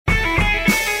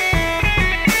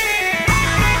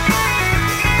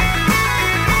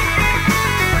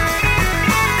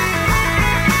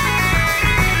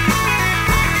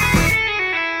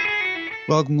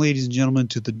Welcome, ladies and gentlemen,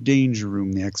 to the Danger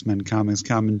Room, the X-Men Comics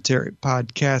Commentary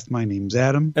Podcast. My name's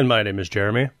Adam. And my name is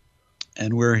Jeremy.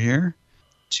 And we're here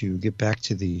to get back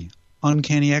to the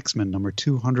Uncanny X-Men number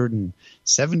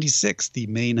 276, the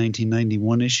May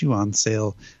 1991 issue, on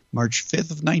sale March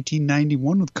 5th of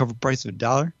 1991 with cover price of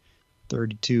 $1,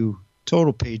 32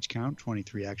 total page count,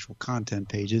 23 actual content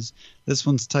pages. This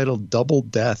one's titled Double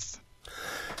Death.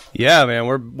 Yeah, man,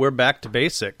 we're back to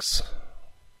basics.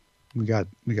 We got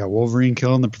Wolverine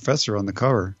killing the professor on the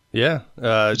cover. Yeah,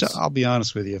 I'll be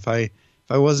honest with you, if I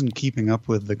wasn't keeping up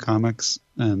with the comics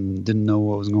and didn't know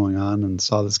what was going on and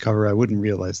saw this cover, I wouldn't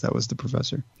realize that was the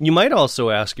professor. You might also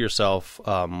ask yourself,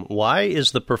 why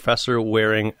is the professor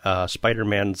wearing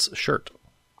Spider-Man's shirt?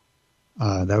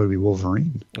 That would be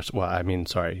Wolverine. Well, I mean,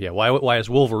 sorry, yeah. Why is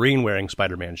Wolverine wearing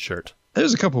Spider-Man's shirt?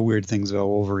 There's a couple weird things about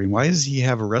Wolverine. Why does he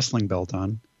have a wrestling belt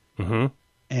on? Mm-hmm.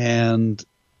 And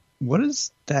what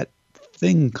is that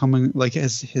thing coming? Like,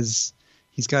 as he's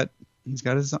got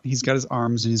his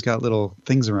arms and he's got little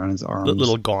things around his arms,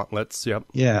 little gauntlets. Yep.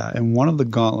 Yeah, and one of the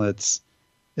gauntlets,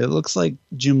 it looks like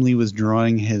Jim Lee was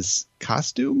drawing his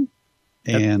costume,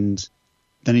 and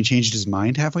then he changed his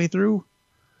mind halfway through,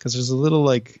 because there's a little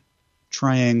like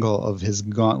triangle of his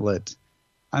gauntlet.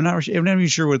 I'm not even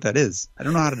sure what that is. I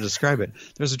don't know how to describe it.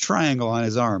 There's a triangle on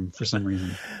his arm for some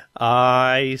reason.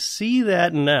 I see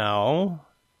that now.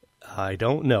 I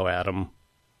don't know, Adam.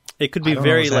 It could be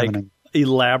very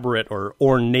elaborate or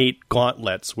ornate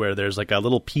gauntlets where there's like a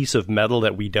little piece of metal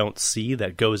that we don't see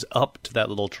that goes up to that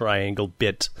little triangle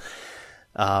bit.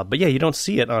 But yeah, you don't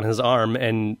see it on his arm,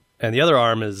 and the other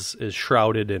arm is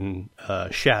shrouded in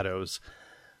shadows.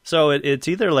 So it's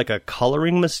either like a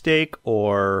coloring mistake,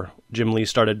 or Jim Lee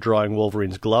started drawing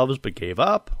Wolverine's gloves but gave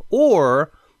up,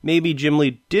 or maybe Jim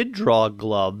Lee did draw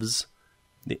gloves.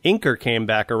 The inker came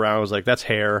back around and was like, that's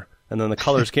hair. And then the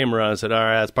colors came around and said, all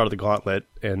right, that's part of the gauntlet,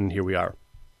 and here we are.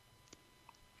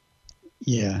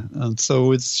 Yeah,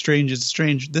 so it's strange. It's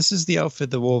strange. This is the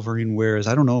outfit that Wolverine wears.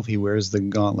 I don't know if he wears the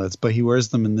gauntlets, but he wears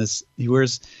them in this. He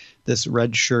wears this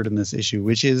red shirt in this issue,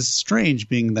 which is strange,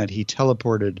 being that he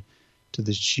teleported to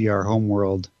the Shi'ar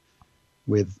homeworld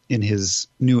in his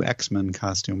new X-Men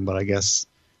costume. But I guess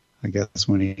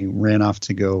when he ran off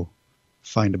to go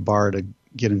find a bar to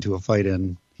get into a fight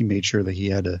in, he made sure that he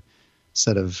had a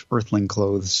set of Earthling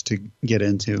clothes to get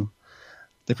into.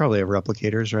 They probably have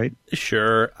replicators, right?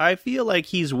 Sure. I feel like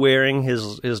he's wearing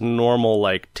his normal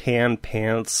like tan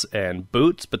pants and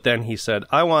boots, but then he said,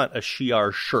 I want a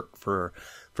Shi'ar shirt for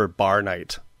bar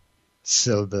night.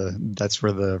 So that's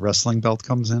where the wrestling belt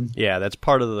comes in? Yeah, that's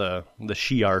part of the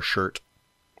Shi'ar shirt.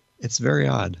 It's very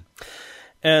odd.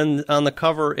 And on the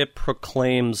cover, it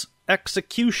proclaims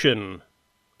execution.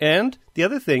 And the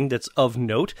other thing that's of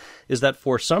note is that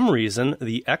for some reason,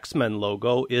 the X-Men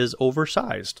logo is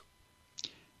oversized.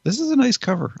 This is a nice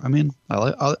cover. I mean,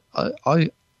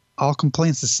 all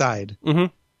complaints aside, mm-hmm.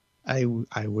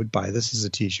 I would buy this as a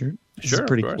T-shirt. This is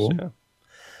pretty cool. Yeah.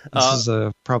 This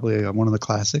is probably one of the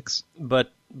classics.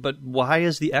 But why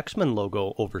is the X-Men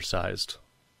logo oversized?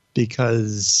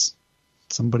 Because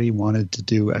somebody wanted to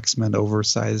do X-Men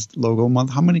oversized logo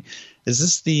month. How many? Is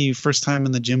this the first time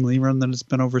in the Jim Lee run that it's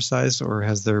been oversized, or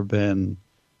has there been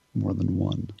more than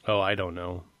one? Oh, I don't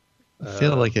know. I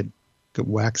feel like it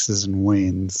waxes and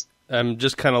wanes. I'm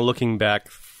just kind of looking back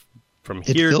from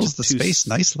here. It fills the space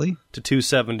nicely to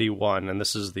 271, and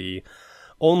this is the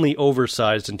only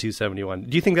oversized in 271.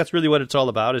 Do you think that's really what it's all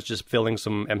about? Is just filling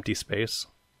some empty space?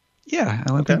 Yeah,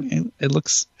 I think it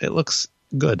looks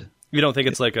good. You don't think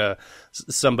it's like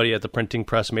somebody at the printing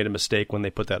press made a mistake when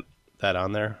they put that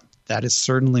on there? That is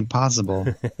certainly possible.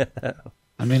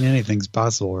 I mean, anything's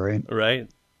possible, right? Right.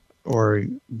 Or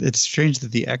it's strange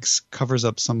that the X covers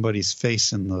up somebody's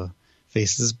face in the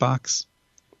faces box.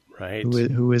 Right.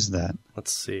 Who is that?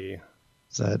 Let's see.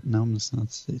 Is that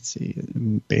let's see,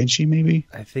 Banshee maybe?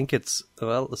 I think it's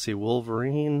let's see,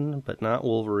 Wolverine, but not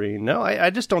Wolverine. No, I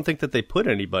just don't think that they put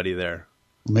anybody there.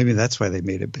 Well, maybe that's why they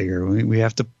made it bigger. We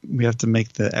have to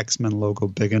make the X-Men logo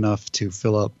big enough to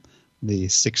fill up the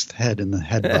sixth head in the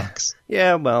head box.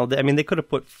 Yeah, well, I mean, they could have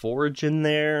put Forge in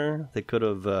there. They could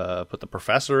have put the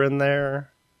Professor in there.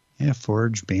 Yeah,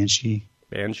 Forge, Banshee.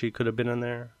 Banshee could have been in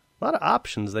there. A lot of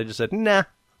options. They just said, nah,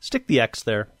 stick the X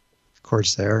there.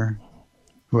 Corsair,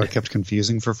 who I kept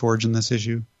confusing for Forge in this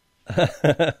issue.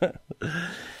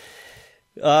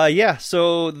 Yeah,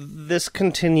 so this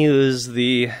continues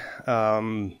the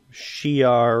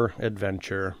Shi'ar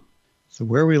adventure. So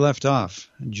where we left off,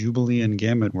 Jubilee and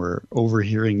Gambit were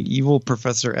overhearing evil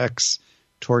Professor X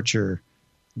torture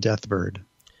Deathbird.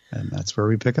 And that's where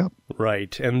we pick up.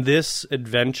 Right. And this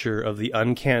adventure of the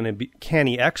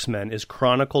Uncanny X-Men is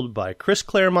chronicled by Chris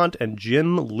Claremont and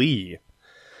Jim Lee.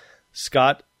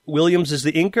 Scott Williams is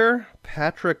the inker.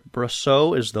 Patrick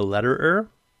Brosseau is the letterer.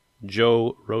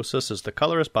 Joe Rosas is the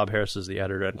colorist. Bob Harris is the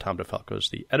editor. And Tom DeFalco is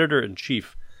the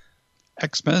editor-in-chief.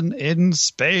 X-Men in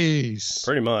space.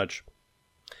 Pretty much.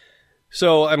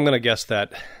 So I'm going to guess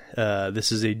that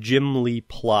this is a Jim Lee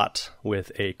plot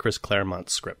with a Chris Claremont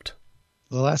script.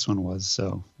 The last one was,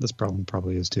 so this problem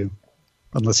probably is too.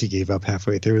 Unless he gave up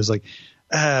halfway through. It was like,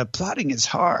 plotting is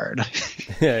hard.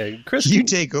 Yeah, Chris, you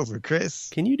take over, Chris.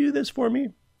 Can you do this for me?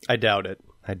 I doubt it.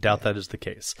 I doubt that is the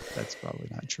case. That's probably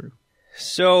not true.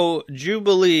 So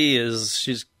Jubilee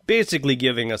she's basically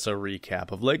giving us a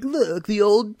recap of like, look, the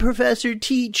old Professor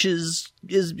Teach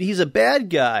he's a bad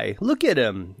guy. Look at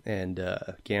him. And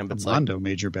Gambit's Mondo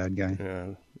major bad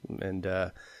guy.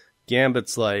 And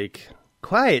Gambit's like,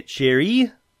 quiet,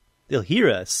 Sherry. They'll hear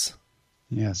us.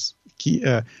 Yes.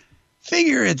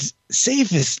 Figure it's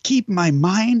safest keep my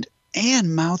mind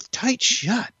and mouth tight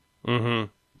shut.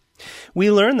 Mm-hmm.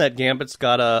 We learned that Gambit's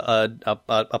got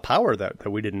a power that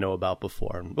we didn't know about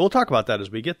before. We'll talk about that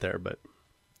as we get there, but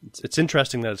it's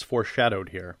interesting that it's foreshadowed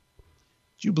here.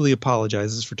 Jubilee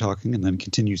apologizes for talking and then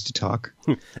continues to talk,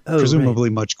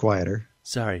 presumably much quieter.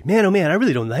 Sorry. Man, oh man, I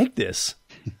really don't like this.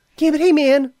 Gambit, hey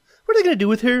man, what are they going to do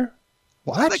with her?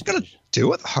 What are they going to do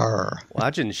with her?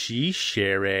 Watching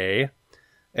Sherry.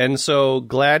 And so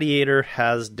Gladiator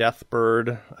has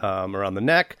Deathbird around the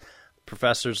neck.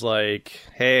 Professor's like,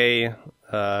 hey,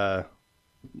 do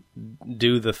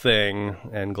the thing,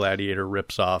 and Gladiator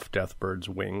rips off Deathbird's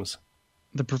wings.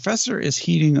 The Professor is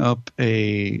heating up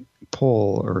a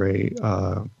pole or I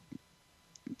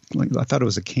thought it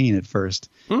was a cane at first.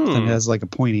 And it has like a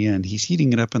pointy end. He's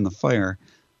heating it up in the fire.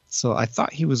 So I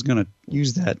thought he was going to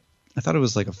use that. I thought it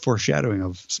was like a foreshadowing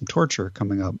of some torture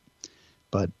coming up,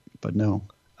 but no.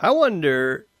 I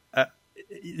wonder,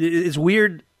 it's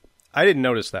weird. I didn't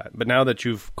notice that, but now that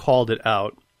you've called it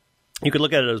out, you could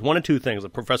look at it as one of two things. The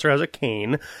Professor has a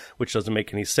cane, which doesn't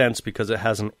make any sense because it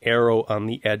has an arrow on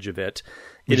the edge of it.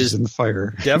 It is in the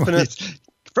fire.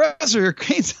 Professor, your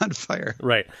cane's on fire.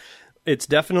 Right. It's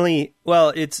definitely,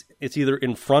 well, it's either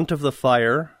in front of the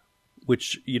fire,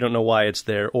 which you don't know why it's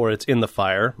there, or it's in the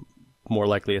fire. More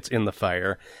likely it's in the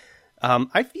fire.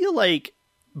 I feel like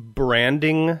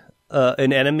branding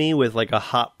an enemy with like a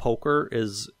hot poker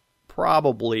is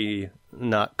probably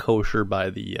not kosher by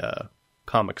the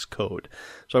comics code.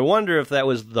 So I wonder if that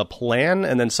was the plan,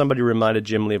 and then somebody reminded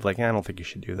Jim Lee of like, I don't think you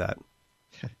should do that.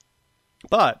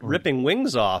 But ripping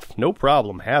wings off, no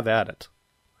problem. Have at it.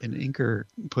 An inker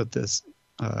put this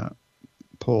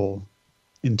pole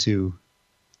into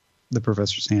the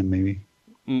Professor's hand, maybe.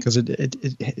 Because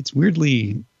it's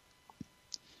weirdly,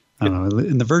 I don't know,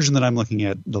 in the version that I'm looking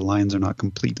at, the lines are not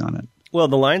complete on it. Well,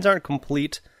 the lines aren't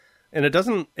complete, and it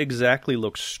doesn't exactly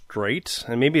look straight,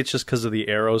 and maybe it's just because of the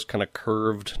arrows kind of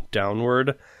curved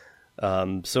downward.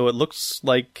 So it looks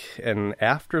like an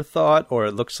afterthought, or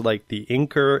it looks like the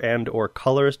inker and or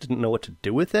colorist didn't know what to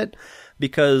do with it,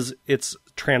 because it's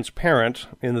transparent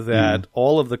in that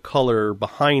all of the color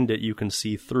behind it, you can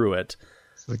see through it.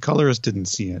 So the colorist didn't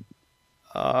see it.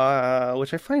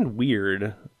 Which I find weird.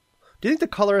 Do you think the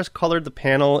colorist colored the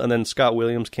panel and then Scott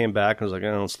Williams came back and was like,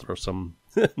 let's throw some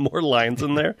more lines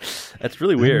in there? That's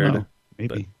really weird.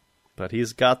 Maybe. But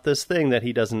he's got this thing that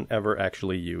he doesn't ever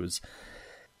actually use.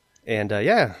 And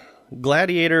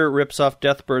Gladiator rips off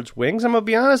Deathbird's wings. I'm going to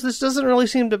be honest, this doesn't really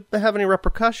seem to have any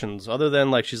repercussions other than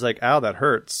like she's like, ow, that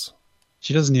hurts.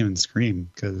 She doesn't even scream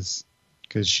because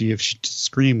if she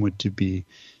scream would to be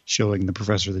showing the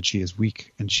Professor that she is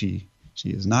weak, and she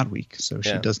is not weak, so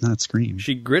she does not scream.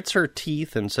 She grits her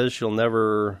teeth and says she'll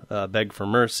never beg for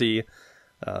mercy.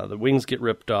 The wings get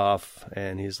ripped off,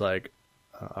 and he's like,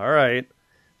 all right,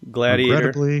 Gladiator.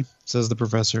 Regrettably, says the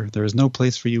Professor, there is no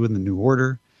place for you in the New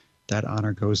Order. That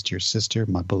honor goes to your sister,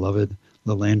 my beloved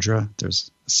Lilandra. There's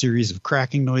a series of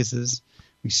cracking noises.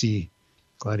 We see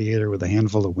Gladiator with a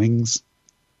handful of wings.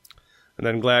 And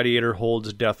then Gladiator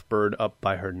holds Deathbird up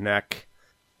by her neck.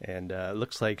 And it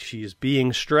looks like she's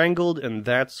being strangled, and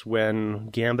that's when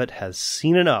Gambit has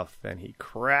seen enough, and he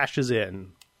crashes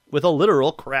in with a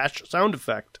literal crash sound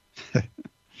effect.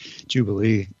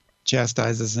 Jubilee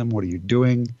chastises him, what are you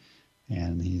doing?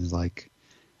 And he's like,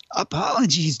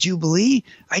 apologies, Jubilee.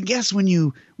 I guess when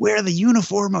you wear the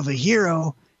uniform of a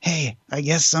hero, hey, I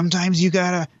guess sometimes you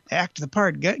gotta act the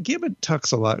part. Gambit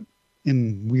tucks a lot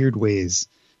in weird ways.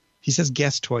 He says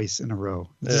guess twice in a row.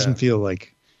 It doesn't feel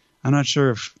like... I'm not sure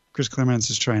if Chris Claremont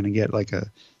is trying to get like a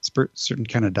certain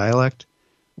kind of dialect,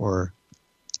 or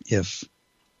if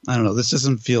I don't know. This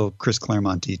doesn't feel Chris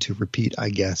Claremont-y to repeat, I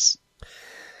guess.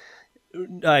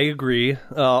 I agree.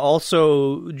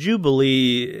 Also,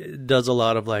 Jubilee does a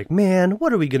lot of like, man,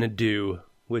 what are we going to do?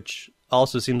 Which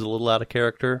also seems a little out of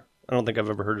character. I don't think I've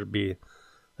ever heard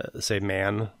her say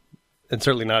man. And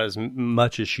certainly not as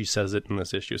much as she says it in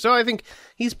this issue. So I think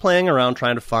he's playing around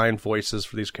trying to find voices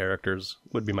for these characters,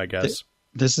 would be my guess.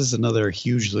 This is another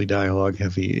hugely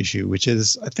dialogue-heavy issue, which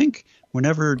is, I think,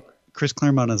 whenever Chris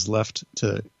Claremont is left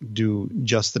to do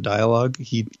just the dialogue,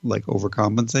 he like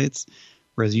overcompensates,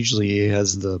 whereas usually he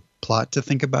has the plot to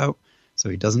think about, so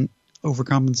he doesn't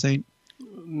overcompensate.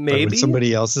 Maybe. But when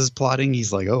somebody else is plotting,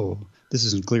 he's like, oh, this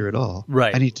isn't clear at all.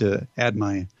 Right. I need to add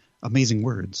my amazing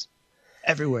words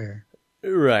everywhere.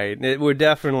 Right. We're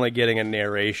definitely getting a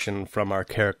narration from our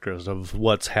characters of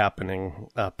what's happening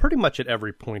pretty much at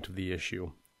every point of the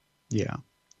issue. Yeah.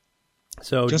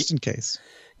 So just in case.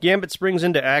 Gambit springs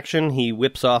into action. He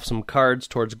whips off some cards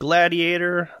towards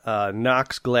Gladiator,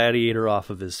 knocks Gladiator off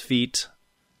of his feet.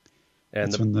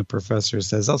 And That's when the professor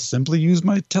says, I'll simply use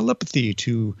my telepathy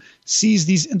to seize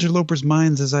these interlopers'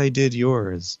 minds as I did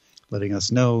yours, letting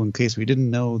us know, in case we didn't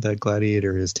know, that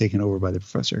Gladiator is taken over by the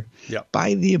professor. Yep.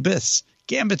 By the abyss,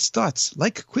 Gambit's thoughts,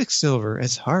 like Quicksilver,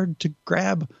 as hard to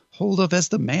grab hold of as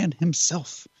the man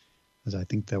himself. As I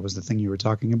think that was the thing you were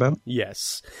talking about.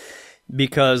 Yes.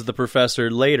 Because the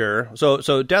professor later... So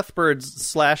Deathbird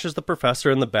slashes the professor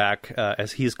in the back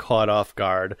as he's caught off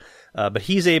guard. But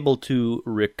he's able to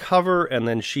recover, and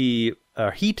then he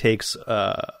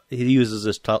uses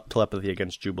his telepathy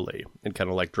against Jubilee and kind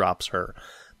of like drops her.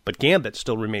 But Gambit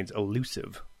still remains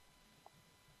elusive.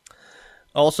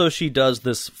 Also, she does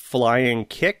this flying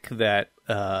kick that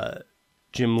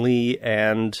Jim Lee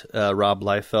and Rob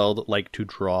Liefeld like to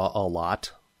draw a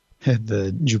lot.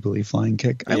 The Jubilee flying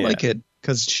kick. I like it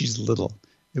because she's little.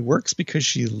 It works because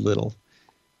she's little.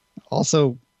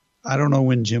 Also, I don't know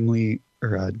when Jubilee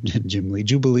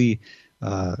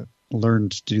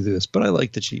learned to do this, but I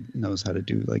like that she knows how to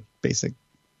do like basic,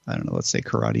 I don't know, let's say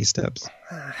karate steps.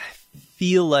 I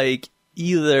feel like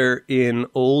either in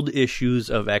old issues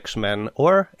of X-Men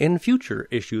or in future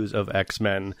issues of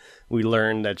X-Men, we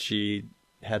learned that she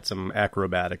had some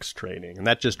acrobatics training, and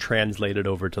that just translated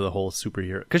over to the whole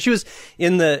superhero. Because she was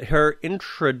in her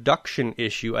introduction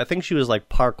issue, I think she was like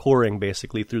parkouring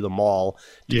basically through the mall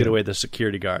to get away the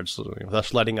security guards, so,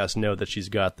 thus letting us know that she's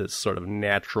got this sort of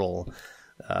natural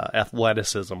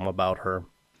athleticism about her.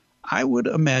 I would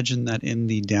imagine that in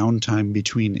the downtime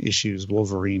between issues,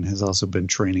 Wolverine has also been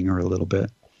training her a little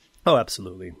bit. Oh,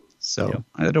 absolutely. So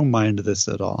I don't mind this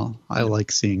at all. I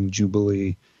like seeing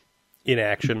Jubilee in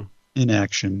action,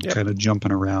 kind of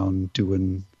jumping around,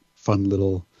 doing fun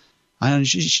little...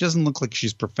 she doesn't look like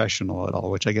she's professional at all,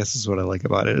 which I guess is what I like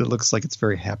about it. It looks like it's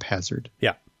very haphazard.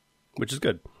 Yeah, which is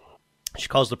good. She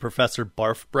calls the professor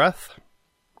Barf Breath.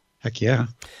 Heck yeah.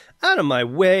 Out of my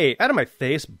way, out of my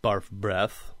face, Barf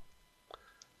Breath.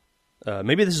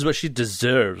 Maybe this is what she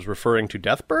deserves, referring to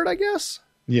Deathbird, I guess?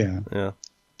 Yeah.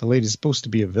 The lady's supposed to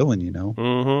be a villain, you know?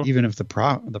 Mm-hmm. Even if the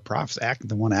prof's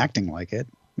the one acting like it.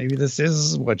 Maybe this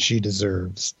is what she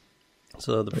deserves.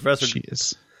 So the professor... She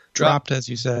is dropped, as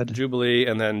you said. Jubilee,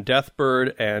 and then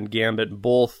Deathbird and Gambit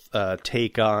both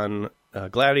take on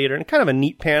Gladiator. And kind of a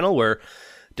neat panel where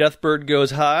Deathbird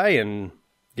goes high and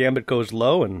Gambit goes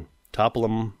low and topple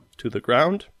him to the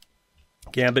ground.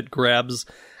 Gambit grabs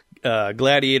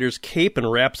Gladiator's cape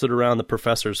and wraps it around the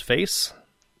professor's face.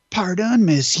 Pardon,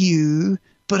 monsieur,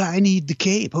 but I need the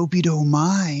cape. Hope you don't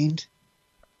mind.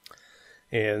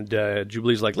 And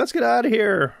Jubilee's like, let's get out of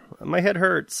here. My head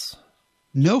hurts.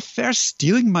 No fair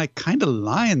stealing my kind of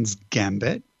lines,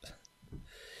 Gambit.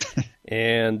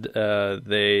 And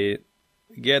they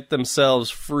get themselves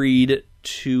freed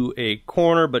to a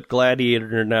corner, but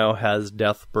Gladiator now has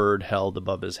Deathbird held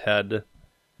above his head.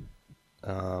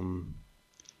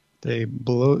 The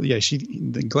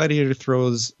Gladiator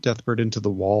throws Deathbird into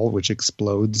the wall, which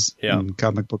explodes in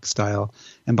comic book style.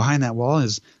 And behind that wall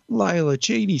is Lila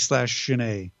Cheney /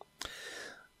 Shanae.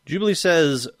 Jubilee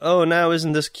says, oh, now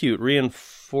isn't this cute?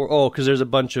 Because there's a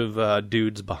bunch of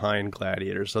dudes behind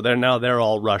Gladiator. So they're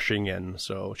all rushing in.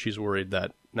 So she's worried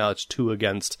that now it's 2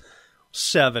 against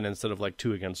 7 instead of like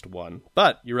 2 against 1.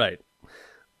 But you're right.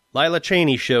 Lila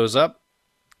Cheney shows up,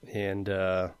 and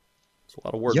it's a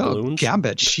lot of work balloons.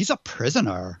 Gambit, she's a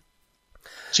prisoner.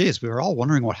 Jeez, we were all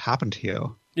wondering what happened to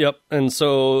you. Yep, and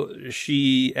so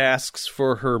she asks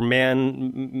for her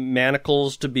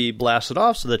manacles to be blasted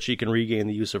off so that she can regain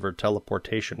the use of her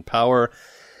teleportation power,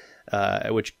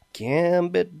 which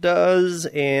Gambit does,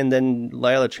 and then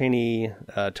Lila Cheney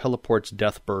teleports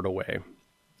Deathbird away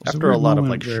after a lot of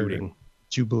like shooting.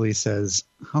 Jubilee says,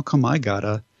 how come I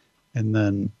gotta And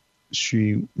then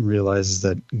she realizes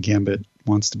that Gambit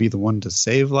wants to be the one to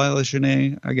save Lila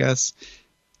Shanae, I guess.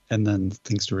 And then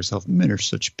thinks to herself, men are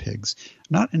such pigs. I'm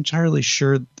not entirely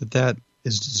sure that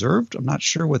is deserved. I'm not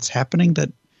sure what's happening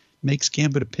that makes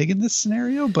Gambit a pig in this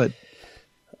scenario, but...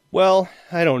 Well,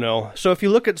 I don't know. So if you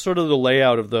look at sort of the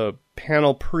layout of the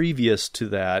panel previous to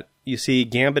that, you see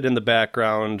Gambit in the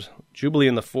background, Jubilee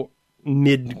in the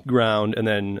mid-ground, and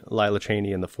then Lila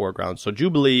Cheney in the foreground. So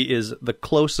Jubilee is the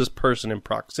closest person in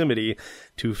proximity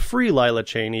to free Lila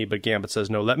Cheney, but Gambit says,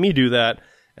 no, let me do that.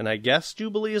 And I guess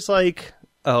Jubilee is like,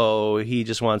 oh, he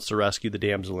just wants to rescue the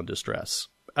damsel in distress.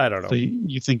 I don't know. So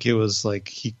you think it was like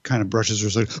he kind of brushes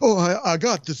her, like, oh, I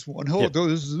got this one. Hold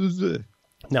on.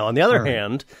 Now, on the other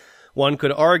hand, one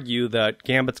could argue that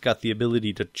Gambit's got the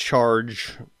ability to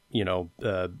charge,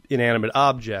 inanimate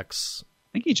objects. I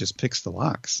think he just picks the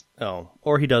locks. Oh,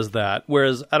 or he does that.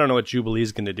 Whereas, I don't know what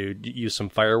Jubilee's going to do. Use some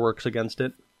fireworks against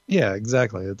it? Yeah,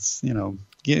 exactly. It's,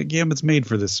 Gambit's made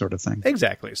for this sort of thing.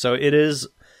 Exactly. So it is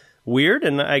weird,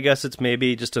 and I guess it's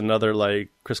maybe just another,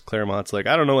 Chris Claremont's I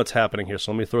don't know what's happening here,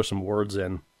 so let me throw some words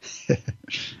in.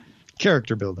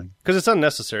 Character building. Because it's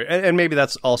unnecessary. And maybe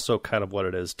that's also kind of what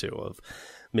it is, too. Of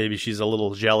maybe she's a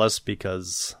little jealous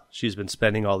because she's been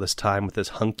spending all this time with this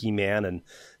hunky man, and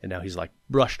now he's,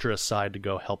 brushed her aside to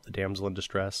go help the damsel in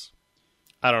distress.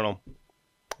 I don't know.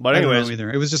 But anyways. I don't know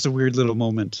either. It was just a weird little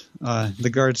moment. The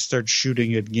guards start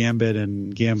shooting at Gambit,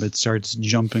 and Gambit starts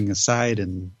jumping aside,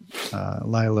 and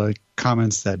Lila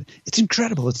comments that it's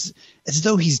incredible. It's as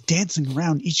though he's dancing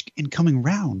around each incoming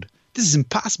round. This is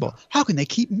impossible. How can they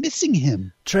keep missing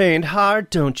him? Trained hard,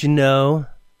 don't you know?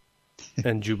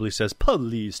 And Jubilee says,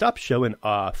 please, stop showing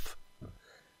off.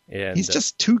 And he's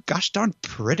just too gosh darn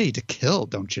pretty to kill,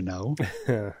 don't you know?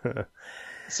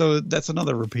 So that's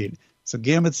another repeat. So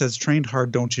Gambit says, trained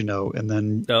hard, don't you know? And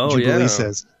then Jubilee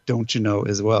says, don't you know,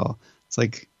 as well. It's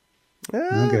like,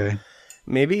 okay.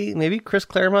 Maybe Chris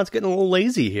Claremont's getting a little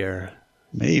lazy here.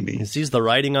 Maybe. He sees the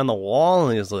writing on the wall,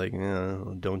 and he's like,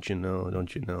 don't you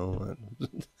know?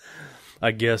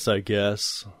 I guess.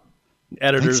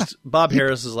 Editors, Bob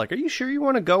Harris is like, are you sure you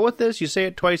want to go with this? You say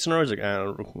it twice in a row. He's like, I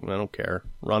don't care.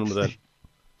 Run with it.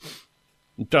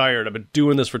 I'm tired. I've been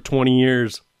doing this for 20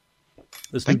 years.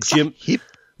 This new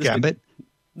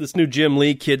Jim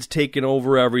Lee kid's taking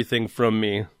over everything from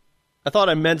me. I thought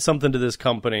I meant something to this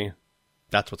company.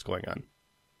 That's what's going on.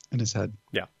 In his head.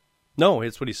 Yeah. No,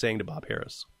 it's what he's saying to Bob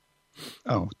Harris.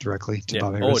 Oh, directly to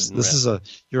Bob Harris.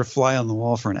 You're a fly on the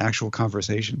wall for an actual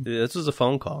conversation. This is a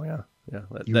phone call, yeah.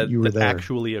 You were there.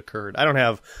 Actually occurred. I don't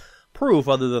have proof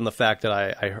other than the fact that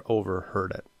I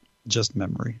overheard it. Just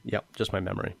memory. Yep, just my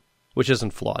memory, which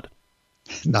isn't flawed.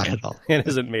 Not at all. And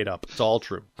isn't made up. It's all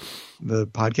true. The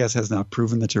podcast has now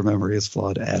proven that your memory is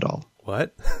flawed at all.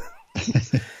 What?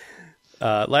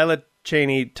 Lila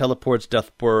Cheney teleports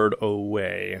Deathbird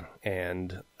away,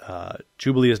 and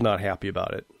Jubilee is not happy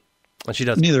about it. And she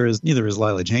doesn't. Neither is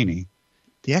Lila Cheney.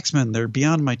 The X-Men, they're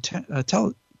beyond my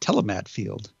telemat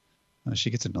field.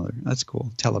 She gets another. That's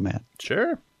cool. Telemat.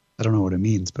 Sure. I don't know what it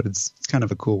means, but it's kind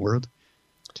of a cool word.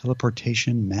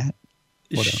 Teleportation mat.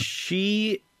 Whatever.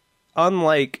 She,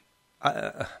 unlike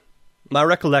my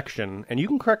recollection, and you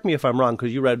can correct me if I'm wrong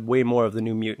because you read way more of the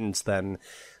New Mutants than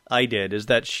I did, is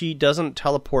that she doesn't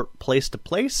teleport place to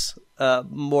place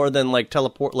more than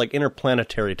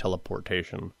interplanetary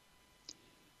teleportation.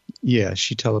 Yeah,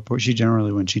 she teleports. She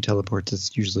generally, when she teleports,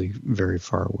 it's usually very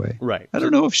far away. Right. I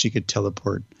don't know if she could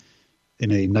teleport in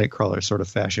a Nightcrawler sort of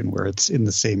fashion where it's in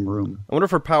the same room. I wonder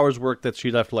if her powers work that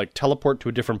she'd have to teleport to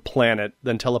a different planet,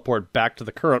 then teleport back to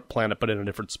the current planet, but in a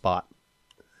different spot.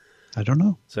 I don't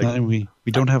know. We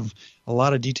don't have a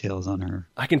lot of details on her.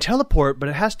 I can teleport, but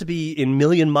it has to be in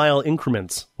million-mile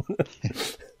increments.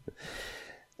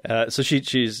 So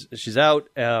she's out.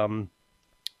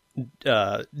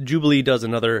 Jubilee does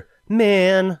another,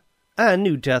 man, I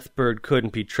knew Deathbird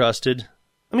couldn't be trusted.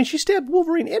 I mean, she stabbed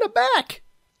Wolverine in the back.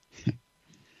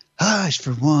 Hush,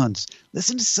 for once.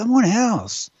 Listen to someone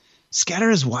else.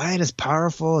 Scatter is wide, as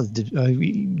powerful.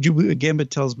 Gambit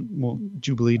tells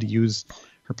Jubilee to use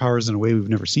her powers in a way we've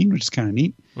never seen, which is kind of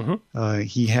neat. Mm-hmm.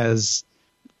 He has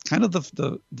kind of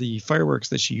the fireworks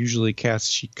that she usually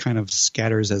casts. She kind of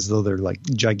scatters as though they're like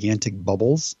gigantic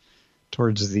bubbles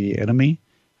towards the enemy.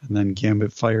 And then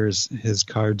Gambit fires his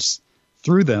cards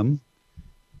through them.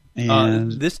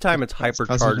 And this time it's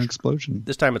hypercharged. An explosion.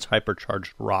 This time it's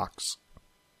hypercharged rocks.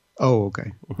 Oh,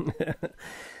 okay.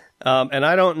 And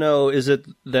I don't know, is it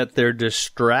that they're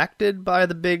distracted by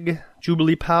the big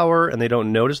Jubilee power and they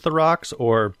don't notice the rocks?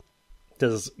 Or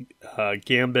does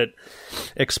Gambit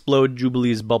explode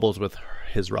Jubilee's bubbles with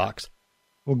his rocks?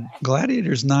 Well,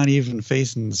 Gladiator's not even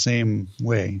facing the same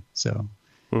way, so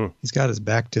he's got his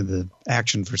back to the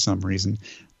action for some reason.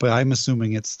 But I'm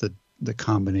assuming it's the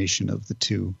combination of the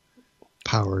two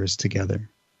powers together.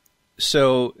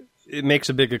 So it makes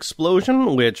a big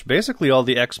explosion, which basically all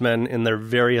the X-Men in their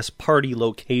various party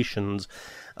locations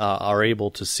are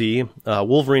able to see.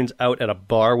 Wolverine's out at a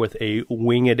bar with a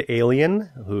winged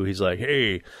alien who he's like,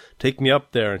 hey, take me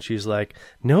up there. And she's like,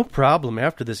 no problem.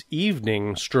 After this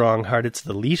evening, Strongheart, it's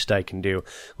the least I can do.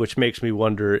 Which makes me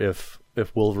wonder if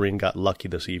Wolverine got lucky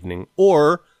this evening.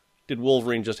 Or did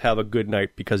Wolverine just have a good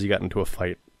night because he got into a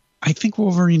fight? I think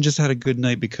Wolverine just had a good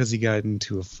night because he got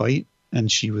into a fight.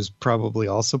 And she was probably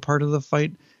also part of the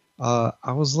fight.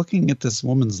 I was looking at this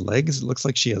woman's legs. It looks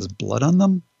like she has blood on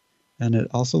them. And it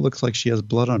also looks like she has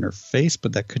blood on her face,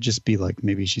 but that could just be like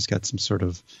maybe she's got some sort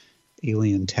of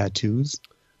alien tattoos.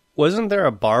 Wasn't there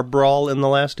a bar brawl in the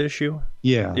last issue?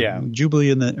 Yeah.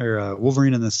 Jubilee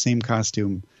Wolverine in the same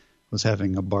costume was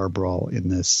having a bar brawl in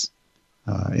this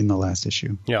in the last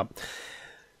issue. Yeah.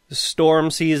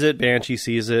 Storm sees it, Banshee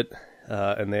sees it,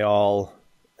 and they all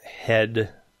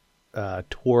head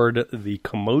toward the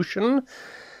commotion,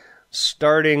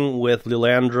 starting with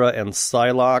Lilandra and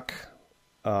Psylocke.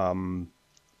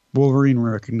 Wolverine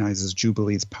recognizes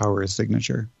Jubilee's power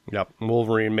signature. Yep,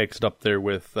 Wolverine makes it up there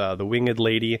with the winged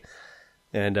lady,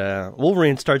 and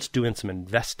Wolverine starts doing some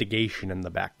investigation in the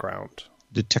background.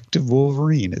 Detective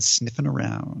Wolverine is sniffing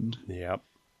around. Yep.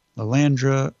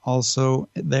 Lilandra also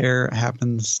there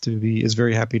is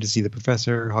very happy to see the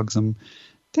professor, hugs him.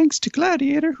 Thanks to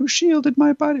Gladiator, who shielded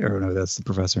my body. Or no, that's the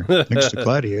professor. Thanks to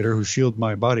Gladiator, who shielded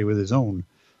my body with his own.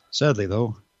 Sadly,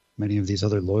 though, many of these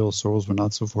other loyal souls were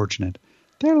not so fortunate.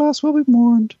 Their loss will be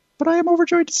mourned, but I am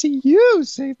overjoyed to see you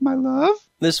save my love.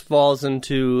 This falls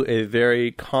into a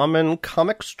very common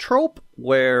comics trope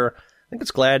where, I think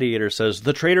it's Gladiator says,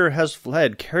 the traitor has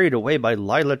fled, carried away by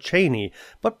Lila Cheney,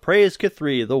 but praise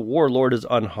Kithri, the warlord is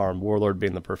unharmed, warlord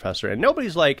being the professor. And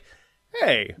nobody's like,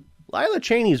 hey, Lila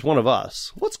Cheney's one of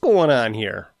us. What's going on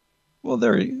here? Well,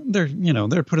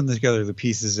 they're putting together the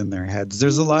pieces in their heads.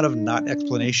 There's a lot of not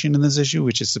explanation in this issue,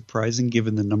 which is surprising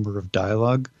given the number of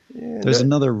dialogue. Yeah, there's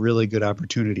another really good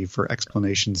opportunity for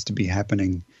explanations to be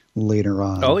happening later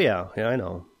on. Oh, yeah. Yeah, I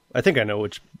know. I think I know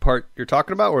which part you're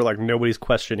talking about, where like nobody's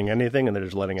questioning anything and they're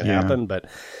just letting it happen. But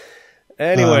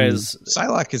anyways,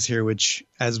 Psylocke is here, which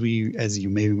as you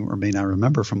may or may not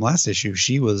remember from last issue,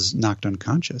 she was knocked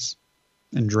unconscious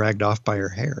and dragged off by her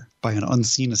hair by an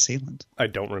unseen assailant. I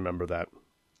don't remember that.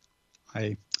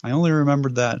 I only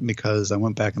remembered that because I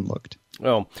went back and looked.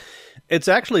 Oh, it's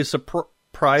actually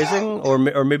surprising, or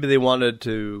maybe they wanted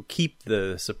to keep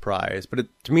the surprise, but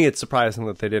to me it's surprising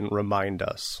that they didn't remind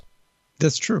us.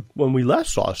 That's true. When we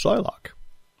last saw Psylocke.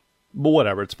 But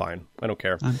whatever, it's fine. I don't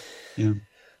care. Yeah.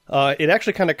 It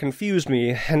actually kind of confused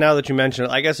me, and now that you mention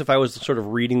it, I guess if I was sort of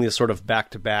reading this sort of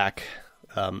back-to-back,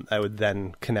 I would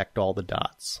then connect all the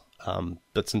dots.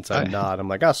 But since I'm not, I'm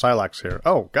like, Psylocke's here.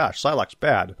 Oh, gosh, Psylocke's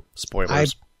bad. Spoilers. I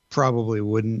probably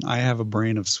wouldn't. I have a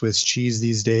brain of Swiss cheese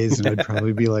these days, and I'd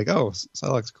probably be like, oh,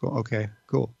 Psylocke's cool. Okay,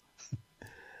 cool.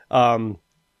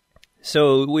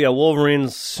 So,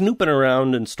 Wolverine's snooping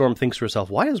around, and Storm thinks to herself,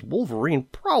 why is Wolverine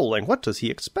prowling? What does he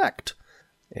expect?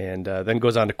 And then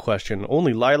goes on to question,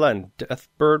 only Lila and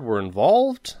Deathbird were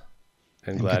involved?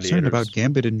 And I'm concerned about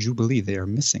Gambit and Jubilee. They are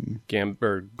missing.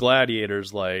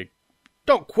 Gladiator's like,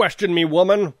 don't question me,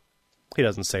 woman. He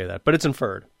doesn't say that, but it's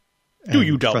inferred. And do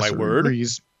you doubt my word?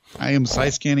 Agrees. I am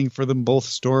scanning for them both,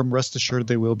 Storm. Rest assured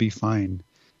they will be fine.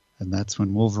 And that's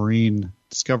when Wolverine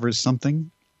discovers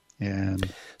something.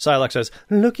 And Psylocke says,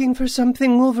 looking for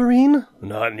something, Wolverine?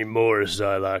 Not anymore,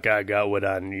 Psylocke. I got what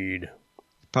I need.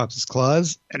 He pops his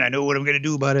claws, and I know what I'm going to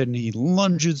do about it. And he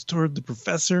lunges toward the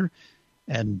professor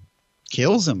and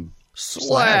kills him.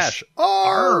 Slash!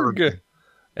 Arg!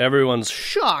 Everyone's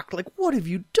shocked. Like, what have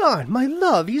you done? My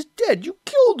love, he's dead. You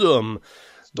killed him.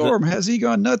 Storm, has he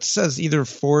gone nuts? Says either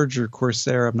Forge or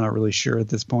Corsair. I'm not really sure at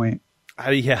this point.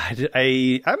 I'm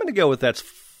going to go with that's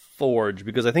Forge,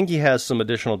 because I think he has some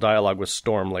additional dialogue with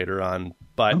Storm later on,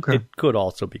 but It could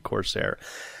also be Corsair.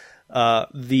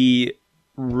 The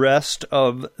rest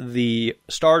of the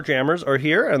Starjammers are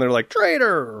here, and they're like,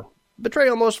 traitor!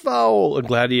 Betrayal most foul! And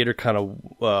Gladiator kind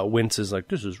of winces like,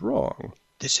 this is wrong.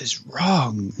 This is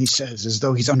wrong, he says, as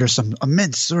though he's under some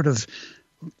immense sort of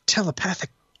telepathic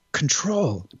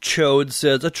control. Chode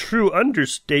says, a true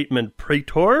understatement,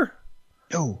 Praetor.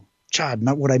 No, Chad,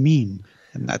 not what I mean.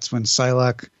 And that's when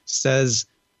Psylocke says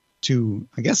to,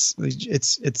 I guess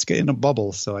it's in a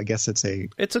bubble, so I guess it's a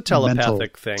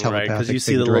telepathic thing, right? Because you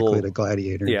see the directly little to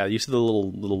Gladiator. Yeah, you see the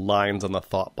little lines on the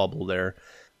thought bubble there.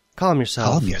 Calm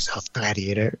yourself. Calm yourself,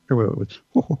 Gladiator.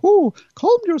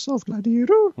 Calm yourself,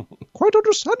 Gladiator. Quite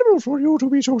understandable for you to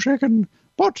be so shaken,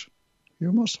 but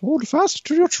you must hold fast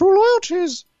to your true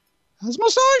loyalties. As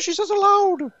must I, she says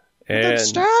aloud. And then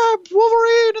stabbed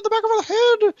Wolverine in the back of the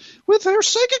head with her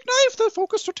psychic knife, the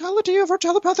focused totality of her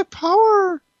telepathic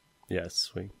power.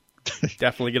 Yes, we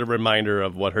definitely get a reminder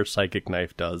of what her psychic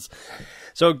knife does.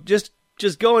 So just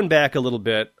going back a little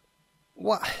bit,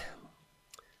 why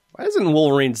isn't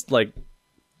Wolverine's, like...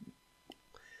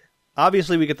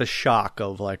 Obviously, we get the shock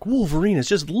of, like, Wolverine has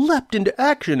just leapt into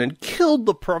action and killed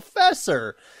the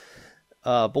professor.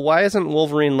 But why isn't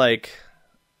Wolverine like,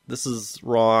 this is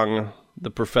wrong,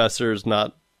 the professor's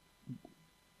not...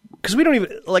 Because we don't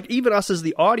even, like, even us as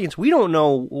the audience, we don't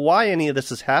know why any of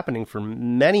this is happening for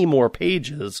many more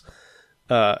pages.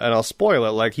 And I'll spoil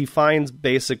it. Like, he finds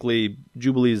basically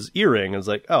Jubilee's earring and is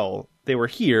like, oh, they were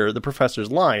here, the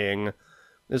professor's lying.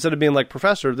 Instead of being like,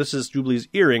 Professor, this is Jubilee's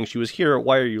earring, she was here,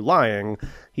 why are you lying?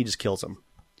 He just kills him.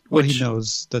 Well, he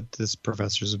knows that this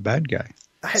professor's a bad guy,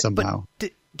 somehow.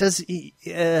 But does he...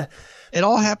 It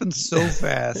all happens so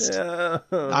fast.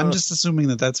 I'm just assuming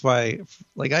that's why,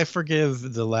 like, I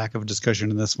forgive the lack of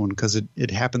discussion in this one because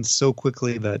it happens so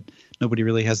quickly that nobody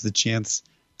really has the chance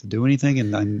to do anything,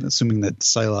 and I'm assuming that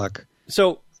Psylocke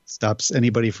stops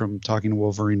anybody from talking to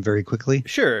Wolverine very quickly.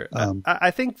 Sure.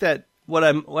 I think that what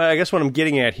I'm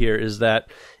getting at here is that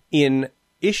in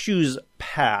issues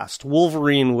past,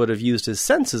 Wolverine would have used his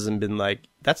senses and been like,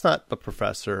 that's not the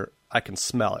professor, I can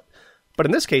smell it. But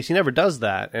in this case, he never does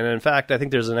that. And in fact, I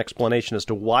think there's an explanation as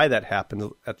to why that happened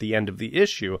at the end of the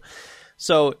issue.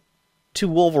 So to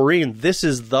Wolverine, this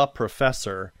is the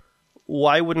professor.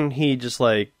 Why wouldn't he just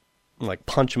like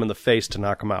punch him in the face to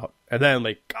knock him out? And then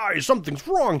like, guys, something's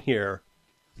wrong here.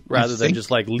 Rather than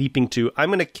just like leaping to, I'm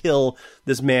going to kill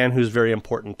this man who's very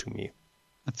important to me.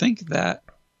 I think that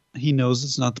he knows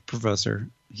it's not the professor.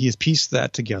 He has pieced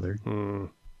that together.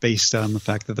 Based on the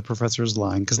fact that the professor is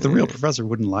lying, because the real professor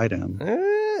wouldn't lie to him.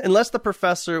 Unless the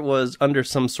professor was under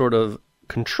some sort of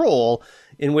control,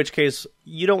 in which case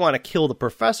you don't want to kill the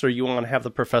professor, you want to have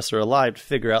the professor alive to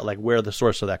figure out like where the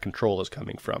source of that control is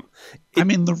coming from. I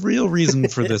mean, the real reason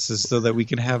for this is so that we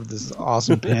can have this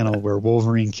awesome panel where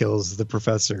Wolverine kills the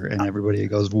professor and everybody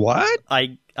goes, what?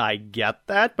 I get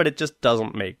that, but it just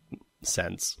doesn't make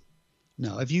sense.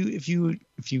 No, if you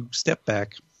step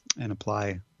back and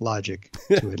apply logic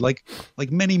to it, like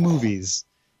many movies,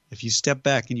 if you step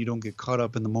back and you don't get caught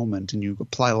up in the moment and you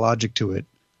apply logic to it,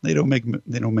 they don't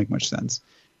make much sense.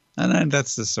 And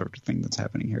that's the sort of thing that's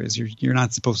happening here. Is you're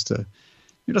supposed to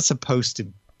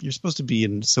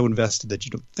be so invested that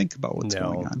you don't think about what's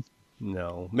going on.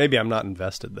 No, maybe I'm not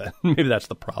invested then. Maybe that's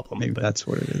the problem. Maybe that's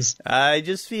what it is. I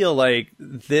just feel like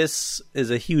this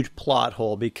is a huge plot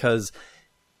hole because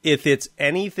if it's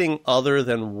anything other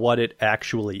than what it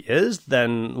actually is,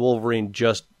 then Wolverine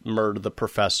just murdered the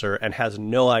professor and has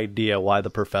no idea why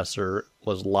the professor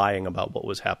was lying about what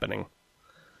was happening.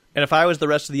 And if I was the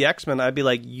rest of the X-Men, I'd be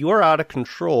like, you're out of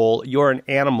control. You're an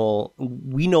animal.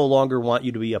 We no longer want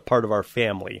you to be a part of our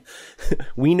family.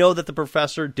 We know that the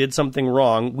professor did something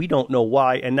wrong. We don't know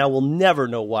why. And now we'll never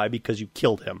know why because you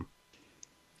killed him.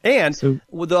 And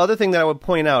the other thing that I would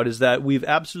point out is that we've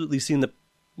absolutely seen the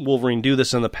Wolverine do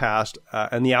this in the past,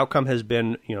 and the outcome has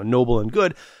been, noble and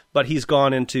good, but he's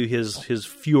gone into his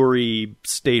fury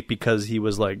state because he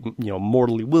was like,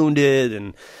 mortally wounded,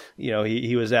 and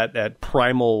he was at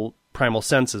primal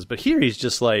senses. But here he's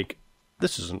just like,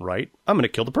 this isn't right. I'm going to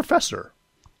kill the professor.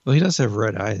 Well, he does have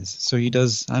red eyes, so he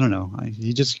does. I don't know.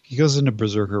 He goes into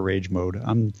berserker rage mode.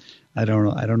 I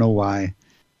don't know why.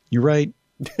 You're right.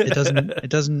 It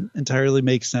doesn't entirely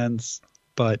make sense,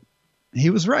 but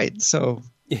he was right. So.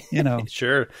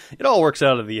 Sure. It all works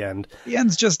out at the end. The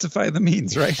ends justify the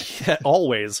means, right? Yeah,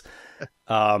 always.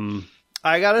 I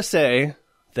gotta say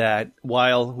that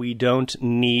while we don't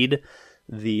need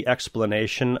the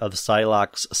explanation of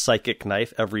Psylocke's psychic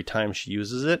knife every time she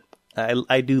uses it,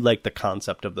 I do like the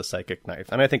concept of the psychic knife,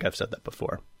 and I think I've said that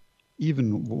before.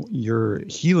 Even your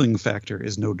healing factor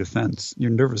is no defense. Your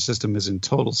nervous system is in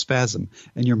total spasm,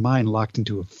 and your mind locked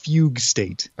into a fugue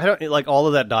state. I don't like all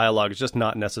of that dialogue is just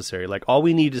not necessary. Like all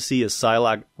we need to see is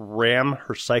Psylocke ram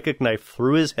her psychic knife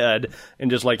through his head,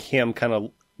 and just like him, kind of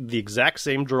the exact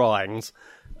same drawings,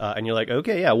 and you're like,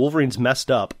 okay, yeah, Wolverine's messed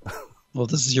up. Well,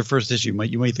 this is your first issue.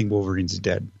 You might think Wolverine's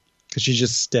dead because she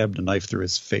just stabbed a knife through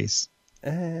his face.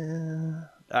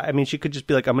 I mean, she could just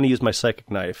be like, I'm going to use my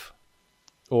psychic knife.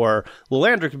 Or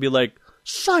Lilandra could be like,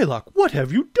 Psylocke, what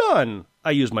have you done?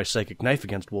 I used my psychic knife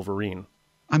against Wolverine.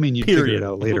 I mean, you figure it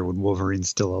out later when Wolverine's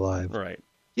still alive. Right.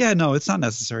 Yeah, no, it's not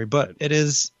necessary, but it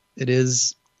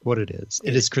is what it is.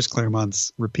 It is Chris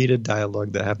Claremont's repeated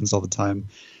dialogue that happens all the time.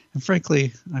 And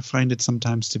frankly, I find it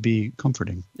sometimes to be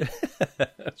comforting.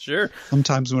 Sure.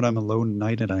 Sometimes when I'm alone at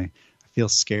night and I feel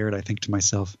scared, I think to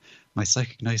myself, my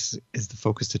psychic nice is the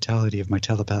focused totality of my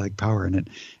telepathic power, and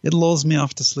it lulls me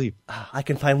off to sleep. I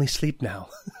can finally sleep now.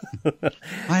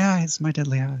 My eyes, my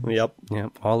deadly eyes. Yep,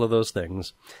 all of those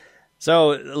things.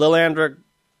 So Lilandra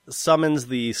summons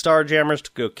the Starjammers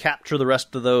to go capture the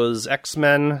rest of those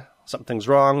X-Men. Something's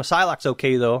wrong. Psylocke's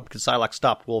okay, though, because Psylocke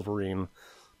stopped Wolverine.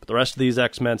 But the rest of these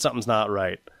X-Men, something's not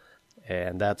right.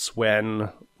 And that's when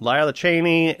Lila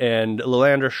Cheney and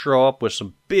Lilandra show up with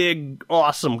some big,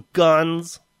 awesome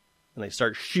guns. And they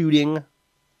start shooting.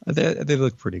 They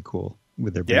look pretty cool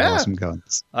with their big, awesome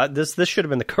guns. This should have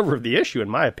been the cover of the issue, in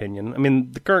my opinion. I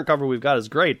mean, the current cover we've got is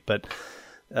great, but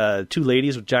two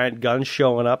ladies with giant guns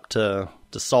showing up to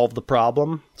solve the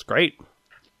problem. It's great.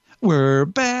 We're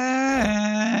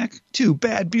back. Two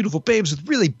bad, beautiful babes with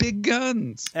really big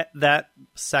guns. That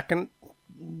second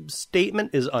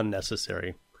statement is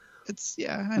unnecessary.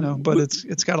 I know, but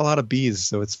it's got a lot of B's,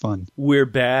 so it's fun. We're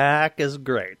back is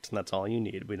great. And that's all you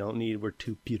need. We don't need we're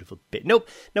two beautiful babes. Nope.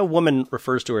 No woman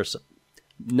refers to herself.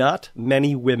 Not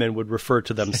many women would refer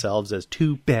to themselves as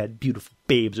two bad, beautiful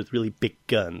babes with really big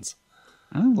guns.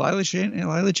 Lila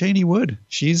Cheney would.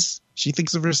 She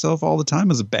thinks of herself all the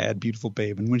time as a bad, beautiful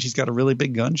babe. And when she's got a really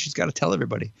big gun, she's got to tell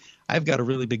everybody, I've got a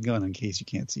really big gun in case you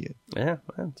can't see it. Yeah,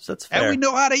 that's fair. And we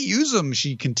know how to use them,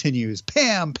 she continues.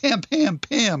 Pam, Pam, Pam,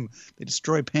 Pam. They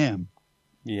destroy Pam.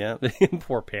 Yeah,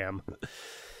 poor Pam.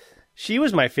 She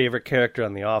was my favorite character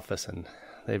on The Office, and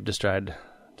they've just tried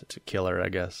to kill her, I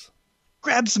guess.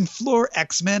 Grab some floor,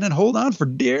 X-Men, and hold on for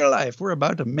dear life. We're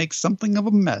about to make something of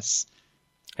a mess.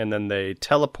 And then they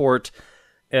teleport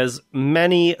as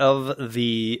many of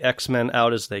the X-Men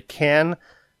out as they can.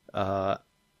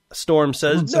 Storm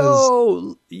says,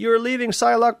 no, you're leaving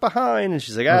Psylocke behind. And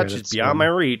she's like, she's beyond my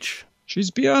reach.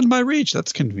 She's beyond my reach.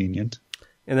 That's convenient.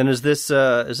 And then is this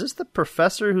the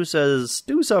professor who says,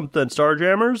 do something,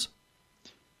 Starjammers? I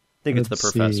think it's the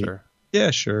professor. See.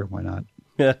 Yeah, sure. Why not?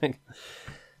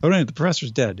 Oh, no, the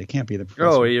professor's dead. It can't be the professor.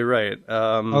 Oh, you're right.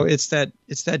 It's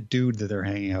that dude that they're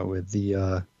hanging out with,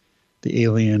 the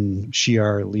alien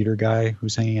Shi'ar leader guy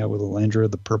who's hanging out with Lilandra,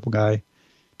 the purple guy.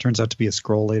 Turns out to be a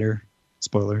Skrull later.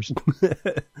 Spoilers.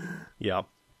 Yeah.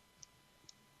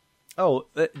 Oh,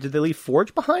 did they leave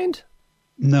Forge behind?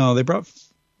 No, they brought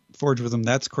Forge with them.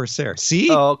 That's Corsair. See?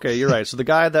 Oh, okay, you're right. So the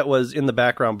guy that was in the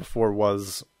background before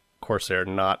was Corsair,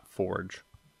 not Forge.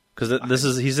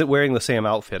 Because he's wearing the same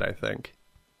outfit, I think.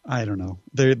 I don't know.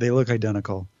 They look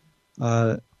identical.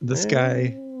 This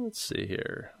guy... Let's see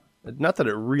here. Not that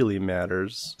it really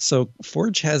matters. So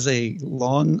Forge has a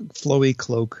long, flowy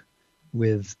cloak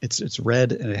with... It's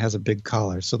red, and it has a big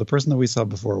collar. So the person that we saw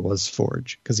before was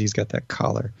Forge, because he's got that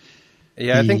collar.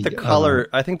 Yeah, I think the collar...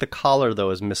 I think the collar,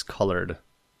 though, is miscolored.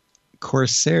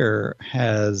 Corsair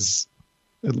has...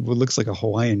 It looks like a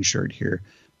Hawaiian shirt here.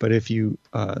 But if you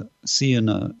see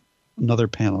in another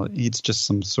panel, it's just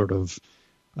some sort of...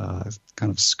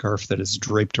 kind of scarf that is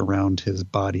draped around his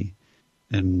body,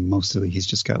 and mostly he's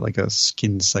just got like a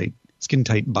skin tight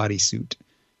bodysuit.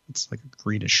 It's like a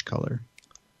greenish color.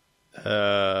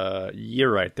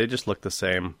 You're right. They just look the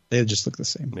same.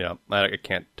 Yeah, I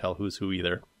can't tell who's who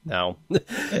either now.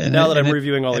 Now that I'm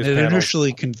reviewing all these panels. It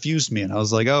initially confused me, and I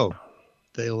was like, oh,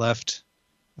 they left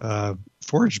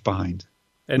Forge behind.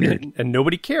 And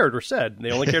nobody cared or said.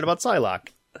 They only cared about Psylocke.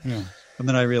 Yeah. And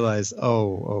then I realized,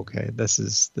 okay, this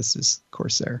is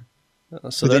Corsair.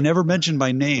 So they never mentioned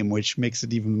my name, which makes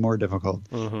it even more difficult.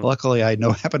 Mm-hmm. Luckily, I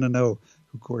happen to know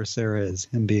who Corsair is,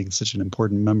 him being such an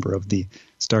important member of the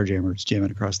Starjammers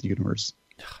jamming across the universe.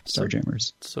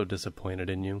 Starjammers. So disappointed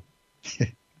in you.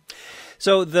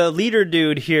 So the leader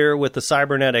dude here with the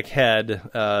cybernetic head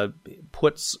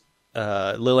puts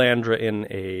Lilandra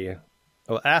in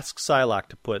asks Psylocke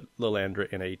to put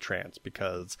Lilandra in a trance,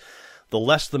 because the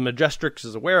less the Majestrix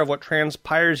is aware of what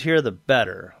transpires here, the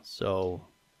better. So,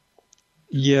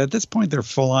 yeah, at this point they're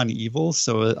full on evil.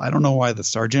 So I don't know why the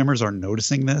Starjammers are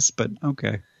noticing this, but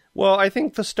okay. Well, I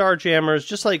think the Starjammers,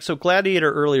 just like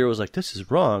Gladiator earlier was like, "This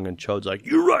is wrong," and Chode's like,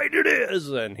 "You're right, it is,"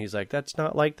 and he's like, "That's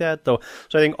not like that, though."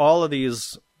 So I think all of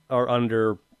these are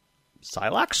under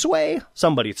Psylocke's sway,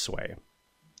 somebody's sway.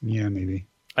 Yeah, maybe.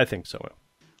 I think so.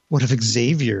 What if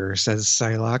Xavier, says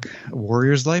Psylocke? A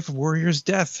warrior's life, a warrior's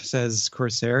death, says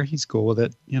Corsair. He's cool with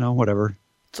it. Whatever.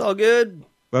 It's all good.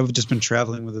 I've just been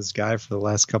traveling with this guy for the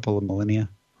last couple of millennia.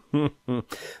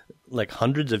 Like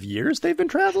hundreds of years they've been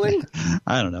traveling?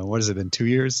 I don't know. What has it been, 2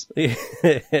 years?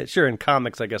 Sure, in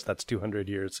comics, I guess that's 200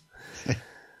 years.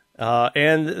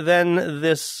 And then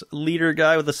this leader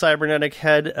guy with the cybernetic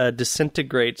head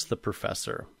disintegrates the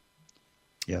professor.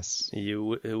 Yes.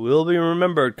 You will be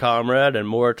remembered, comrade, and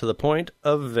more to the point,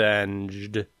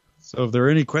 avenged. So if there were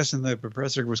any question that the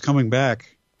professor was coming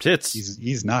back,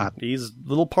 he's not. He's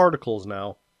little particles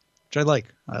now. Which I like.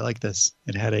 I like this.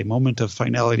 It had a moment of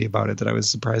finality about it that I was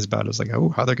surprised about. I was like, oh,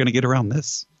 how they're going to get around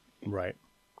this? Right.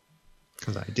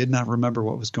 Because I did not remember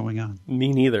what was going on.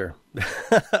 Me neither.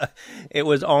 It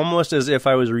was almost as if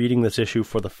I was reading this issue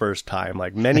for the first time.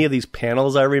 Like, many of these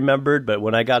panels I remembered, but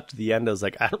when I got to the end, I was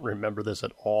like, I don't remember this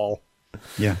at all.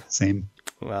 Yeah, same.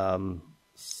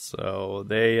 So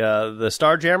they, the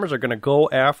Starjammers are going to go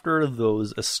after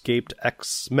those escaped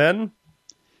X-Men.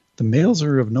 The males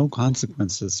are of no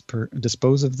consequences.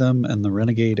 Dispose of them and the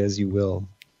renegade as you will.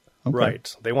 Okay.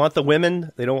 Right. They want the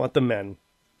women. They don't want the men.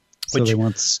 So they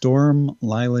want Storm,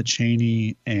 Lila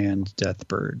Cheney, and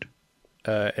Deathbird.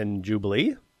 And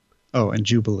Jubilee? Oh, and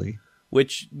Jubilee.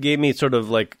 Which gave me sort of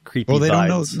like creepy vibes. Well, they don't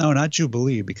know. No, not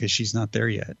Jubilee, because she's not there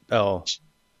yet. Oh.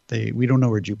 We don't know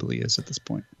where Jubilee is at this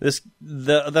point.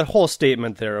 The whole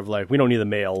statement there of like, we don't need the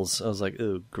males. I was like,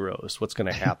 ooh, gross. What's going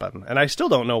to happen? And I still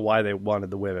don't know why they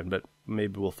wanted the women, but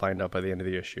maybe we'll find out by the end of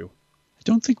the issue. I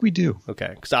don't think we do.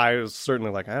 Okay. Because I was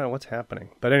certainly like, I don't know what's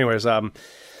happening. But anyways,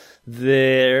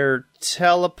 they're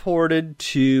teleported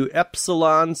to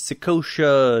Epsilon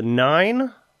Secotia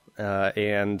 9,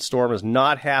 and Storm is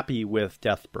not happy with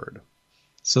Deathbird.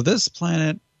 So this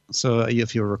planet,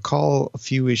 if you'll recall a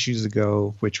few issues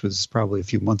ago, which was probably a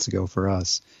few months ago for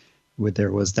us, where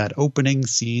there was that opening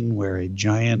scene where a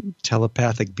giant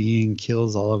telepathic being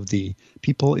kills all of the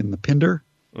people in the Pinder.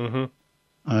 Mm-hmm.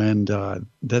 And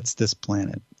that's this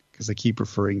planet, because I keep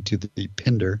referring to the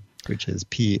Pinder, which is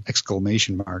P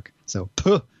exclamation mark. So,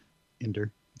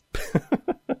 Pinder.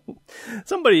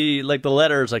 Somebody, like the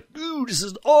letter, is like, ooh, this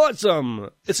is awesome.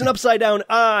 It's an upside down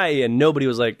eye. And nobody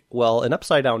was like, well, an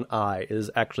upside down eye is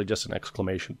actually just an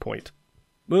exclamation point.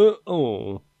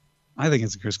 Oh. I think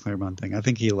it's a Chris Claremont thing. I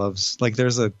think he loves, like,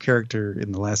 there's a character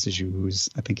in the last issue who's,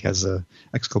 I think, has a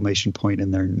exclamation point in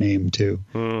their name too.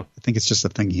 I think it's just a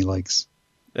thing he likes.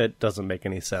 It doesn't make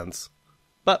any sense.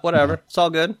 But whatever. It's all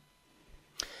good.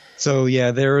 So, yeah,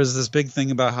 there was this big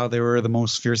thing about how they were the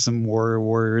most fearsome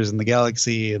warriors in the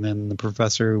galaxy, and then the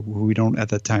professor, who we don't at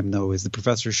that time know, is the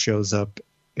professor shows up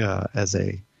as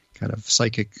a kind of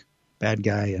psychic bad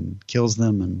guy and kills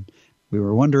them, and we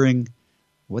were wondering,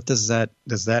 what does that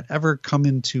ever come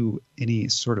into any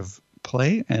sort of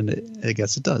play? And I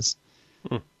guess it does.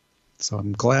 So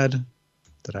I'm glad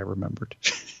that I remembered.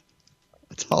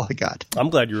 That's all I got.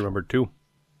 I'm glad you remembered, too.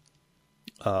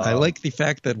 I like the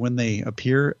fact that when they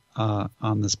appear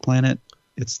on this planet,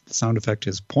 the sound effect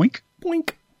is poink.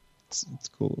 Poink. It's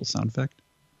a cool little sound effect.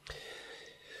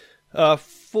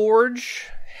 Forge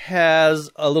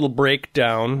has a little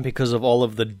breakdown because of all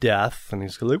of the death, and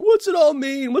he's like, what's it all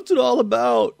mean? What's it all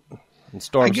about? And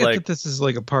Storm's I get that this is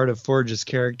like a part of Forge's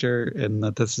character and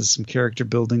that this is some character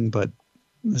building, but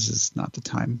this is not the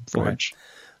time, Forge. Okay.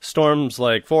 Storm's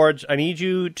like, Forge, I need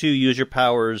you to use your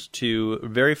powers to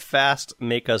very fast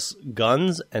make us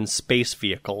guns and space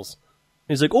vehicles.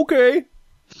 And he's like, okay.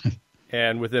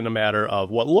 And within a matter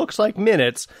of what looks like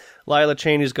minutes, Lila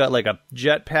Cheney's got like a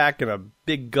jetpack and a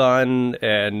big gun,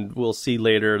 and we'll see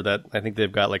later that I think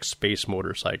they've got like space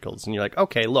motorcycles. And you're like,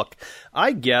 okay, look,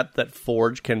 I get that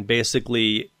Forge can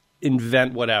basically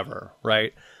invent whatever,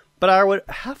 right? But I would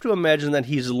have to imagine that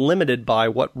he's limited by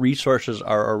what resources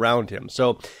are around him.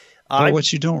 So,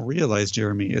 what you don't realize,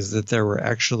 Jeremy, is that there were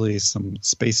actually some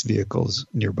space vehicles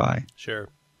nearby. Sure.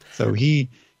 So he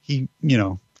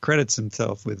credits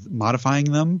himself with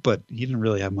modifying them, but he didn't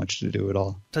really have much to do at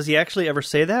all. Does he actually ever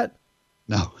say that?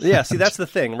 No. Yeah, see, that's the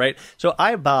thing, right? So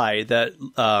I buy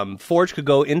that Forge could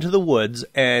go into the woods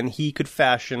and he could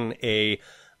fashion a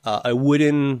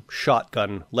wooden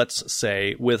shotgun, let's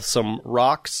say, with some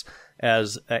rocks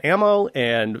as ammo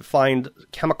and find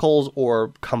chemicals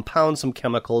or compound some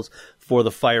chemicals for the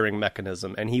firing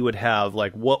mechanism. And he would have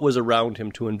like what was around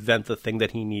him to invent the thing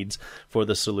that he needs for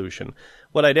the solution.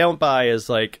 What I don't buy is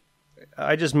like,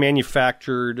 I just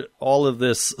manufactured all of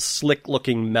this slick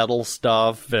looking metal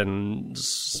stuff and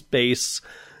space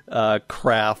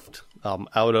craft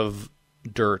out of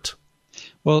dirt.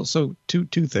 Well, so two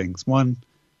things. One,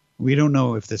 we don't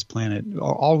know if this planet,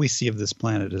 all we see of this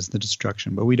planet is the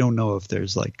destruction, but we don't know if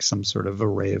there's like some sort of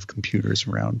array of computers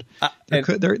around.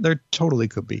 There totally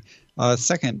could be.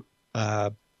 Second,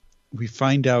 we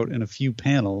find out in a few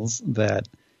panels that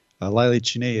Lila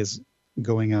Cheney is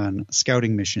going on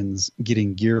scouting missions,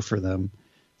 getting gear for them.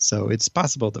 So it's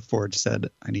possible that Forge said,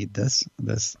 I need this,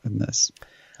 this, and this.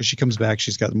 She comes back.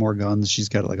 She's got more guns. She's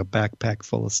got like a backpack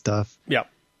full of stuff. Yeah.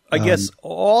 I guess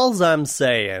all I'm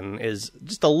saying is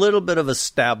just a little bit of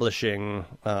establishing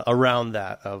around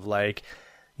that of like,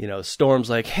 Storm's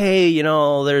like, hey,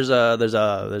 there's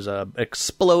a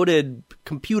exploded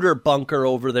computer bunker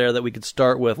over there that we could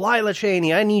start with. Lila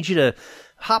Cheney, I need you to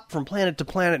hop from planet to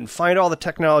planet and find all the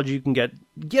technology you can get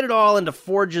it all into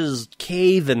Forge's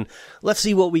cave, and let's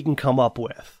see what we can come up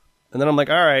with. And then I'm like,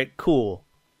 all right, cool.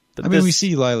 We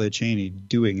see Lila Cheney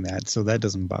doing that, so that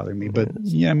doesn't bother me. But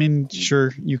yeah,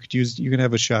 sure, you could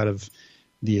have a shot of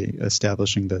the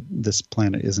establishing that this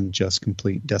planet isn't just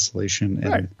complete desolation.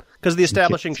 And, right. Because the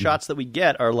establishing shots that we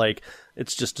get are like,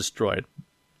 it's just destroyed.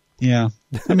 Yeah.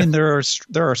 There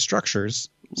are structures,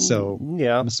 so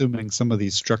yeah. I'm assuming some of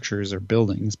these structures are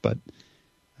buildings, but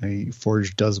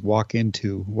Forge does walk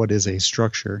into what is a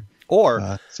structure.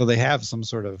 Or so they have some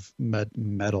sort of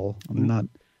metal. Not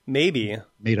maybe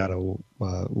made out of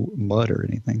mud or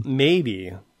anything.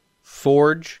 Maybe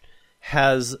Forge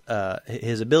has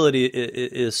his ability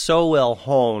is so well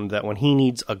honed that when he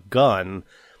needs a gun,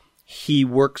 he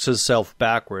works himself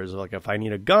backwards. Like, if I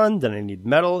need a gun, then I need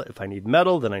metal. If I need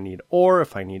metal, then I need ore.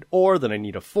 If I need ore, then I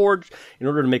need a forge. In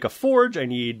order to make a forge, I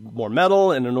need more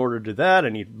metal. And in order to do that, I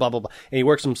need blah, blah, blah. And he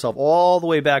works himself all the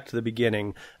way back to the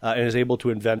beginning and is able to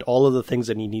invent all of the things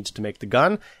that he needs to make the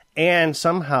gun. And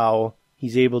somehow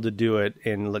he's able to do it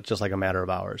in just like a matter of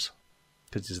hours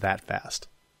because he's that fast.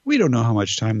 We don't know how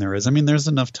much time there is. There's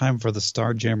enough time for the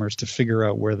Starjammers to figure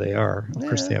out where they are. Of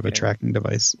course, they have a tracking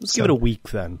device. Let's give it a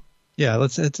week then. Yeah,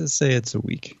 let's say it's a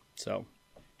week. So,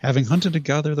 having hunted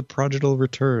together the prodigal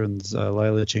returns,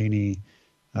 Lila Cheney,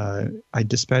 I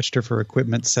dispatched her for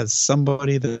equipment, says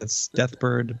somebody that's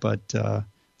Deathbird, but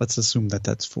let's assume that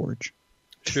that's Forge.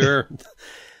 Sure.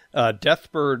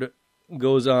 Deathbird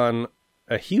goes on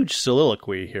a huge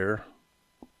soliloquy here,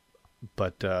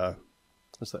 but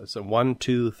what's that? So 1,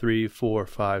 2, 3, 4,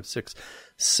 5, 6,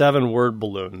 7 word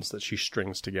balloons that she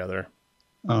strings together.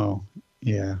 Oh,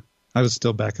 yeah. I was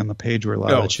still back on the page where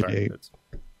Lila Cheney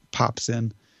pops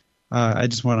in. I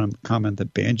just want to comment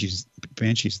that Banshee's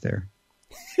there.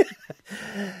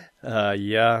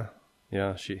 Yeah,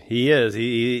 he is.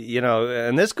 He,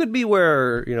 and this could be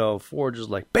where Forge is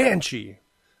like, Banshee,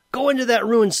 go into that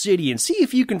ruined city and see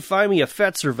if you can find me a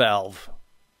Fetzer valve.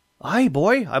 Aye,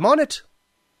 boy, I'm on it.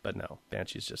 But no,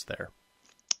 Banshee's just there.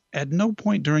 At no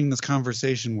point during this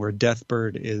conversation where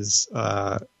Deathbird is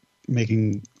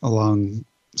making a long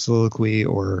soliloquy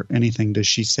or anything does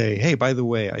she say, hey, by the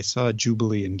way, I saw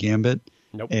Jubilee and Gambit.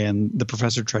 Nope. And the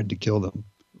professor tried to kill them.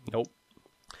 Nope.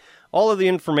 All of the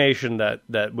information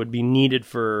that would be needed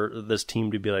for this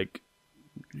team to be like,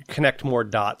 connect more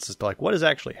dots as to like, what is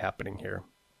actually happening here?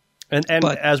 And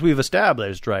but, as we've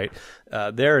established, right,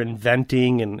 they're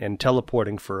inventing and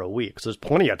teleporting for a week. So there's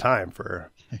plenty of time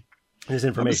for this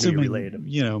information to be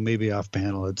relayed. Maybe off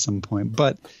panel at some point.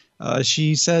 But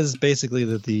she says basically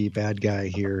that the bad guy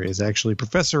here is actually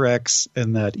Professor X,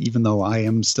 and that even though I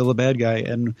am still a bad guy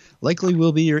and likely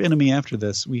will be your enemy after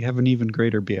this, we have an even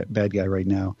greater bad guy right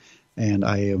now. And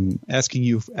I am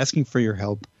asking for your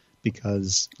help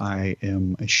because I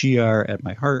am a Shi'ar at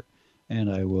my heart,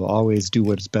 and I will always do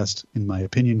what is best, in my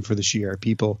opinion, for the Shi'ar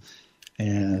people.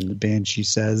 And Banshee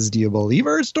says, do you believe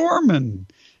her, Storm?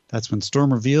 And that's when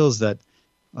Storm reveals that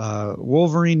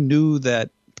Wolverine knew that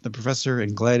the Professor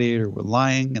and Gladiator were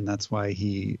lying, and that's why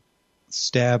he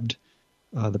stabbed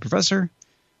the Professor.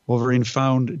 Wolverine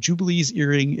found Jubilee's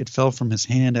earring. It fell from his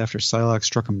hand after Psylocke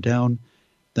struck him down.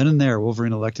 Then and there,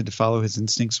 Wolverine elected to follow his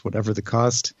instincts, whatever the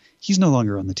cost. He's no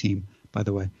longer on the team, by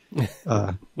the way.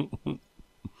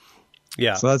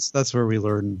 Yeah. So that's where we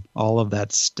learn all of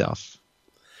that stuff.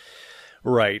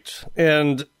 Right.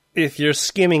 And if you're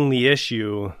skimming the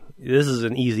issue, this is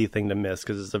an easy thing to miss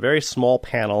because it's a very small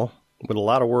panel with a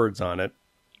lot of words on it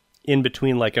in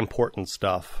between like important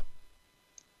stuff.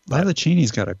 Lila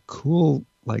Cheney's got a cool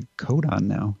coat on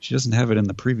now. She doesn't have it in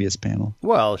the previous panel.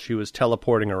 Well, she was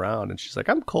teleporting around and she's like,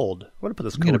 I'm cold. I'm going to put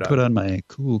this coat on. I'm going to put on my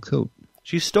cool coat.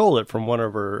 She stole it from one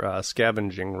of her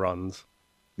scavenging runs.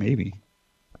 Maybe.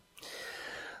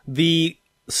 The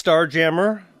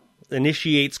Starjammer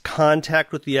initiates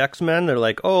contact with the X-Men. They're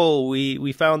like, oh,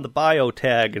 we found the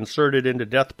biotag inserted into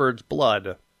Deathbird's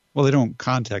blood. Well, they don't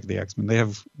contact the X-Men.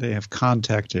 They have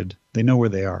contacted. They know where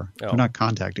they are. Oh. They're not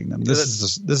contacting them. This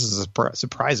is a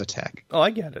surprise attack. Oh,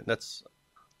 I get it.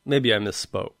 Maybe I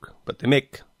misspoke, but they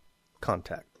make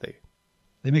contact.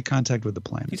 They make contact with the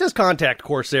planet. He says contact,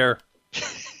 Corsair.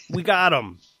 We got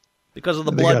him because of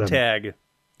the blood tag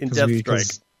in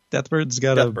Deathstrike. Deathbird's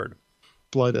got a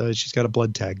blood. She's got a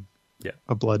blood tag. Yeah,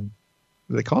 a blood.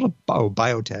 They call it a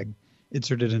biotag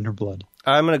inserted in her blood.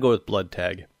 I'm going to go with blood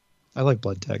tag. I like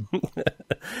blood tag.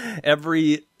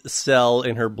 Every cell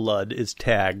in her blood is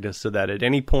tagged so that at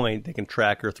any point they can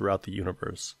track her throughout the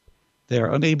universe. They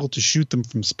are unable to shoot them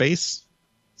from space,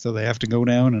 so they have to go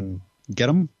down and get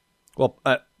them. Well,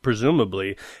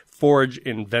 presumably, Forge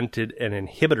invented an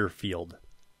inhibitor field.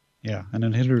 Yeah, an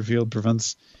inhibitor field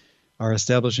prevents our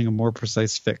establishing a more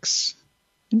precise fix.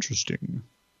 Interesting.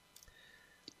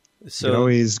 So you can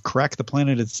always crack the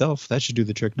planet itself. That should do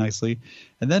the trick nicely.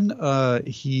 And then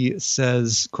he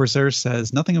says, Corsair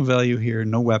says, nothing of value here,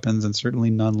 no weapons, and certainly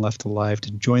none left alive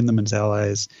to join them as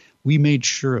allies. We made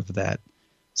sure of that.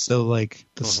 So, like,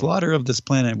 the slaughter of this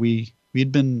planet we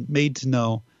had been made to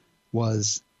know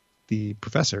was the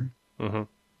professor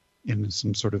in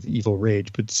some sort of evil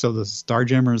rage. But so the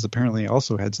Starjammers apparently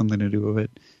also had something to do with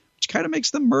it, which kind of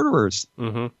makes them murderers.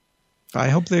 I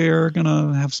hope they are going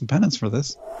to have some penance for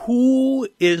this. Who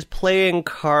is playing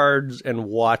cards and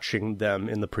watching them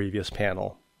in the previous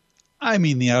panel? I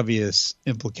mean, the obvious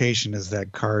implication is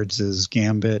that Cards is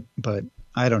Gambit, but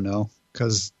I don't know.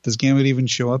 Because does Gambit even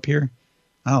show up here?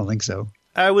 I don't think so.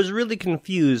 I was really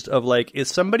confused of, like, is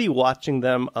somebody watching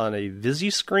them on a Visi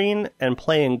screen and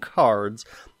playing cards,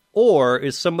 or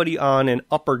is somebody on an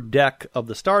upper deck of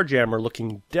the Starjammer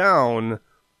looking down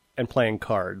and playing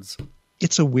cards?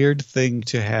 It's a weird thing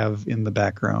to have in the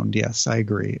background. Yes, I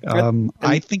agree.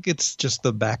 I think it's just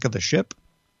the back of the ship.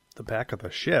 The back of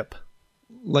the ship?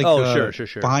 Like, sure.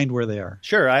 Behind where they are.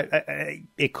 Sure.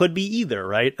 It could be either,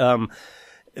 right?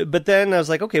 But then I was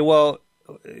like, okay, well,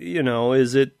 you know,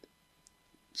 is it...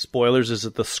 Spoilers, is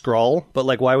it the Skrull? But,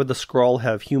 like, why would the Skrull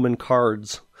have human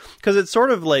cards? Because it's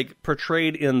sort of, like,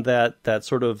 portrayed in that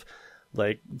sort of,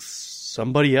 like,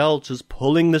 somebody else is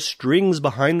pulling the strings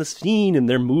behind the scene and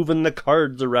they're moving the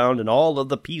cards around and all of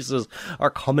the pieces are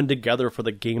coming together for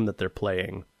the game that they're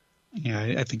playing. Yeah,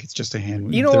 I think it's just a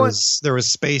hand. You know there was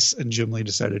space and Jim Lee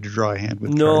decided to draw a hand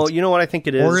with cards. No, you know what I think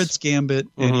it is? Or it's Gambit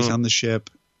and he's on the ship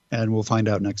and we'll find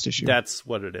out next issue. That's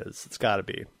what it is. It's got to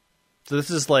be. So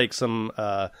this is like some,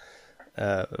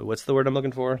 what's the word I'm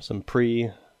looking for? Some pre,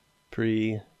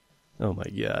 oh my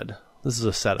God. This is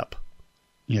a setup.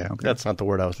 Yeah, okay. That's not the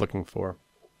word I was looking for.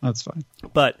 That's fine.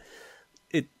 But,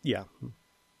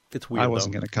 it's weird, I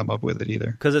wasn't going to come up with it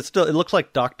either. Because it looks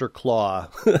like Dr. Claw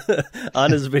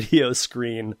on his video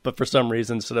screen, but for some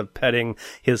reason, instead of petting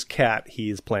his cat,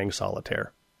 he's playing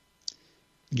solitaire.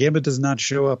 Gambit does not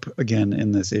show up again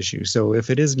in this issue, so if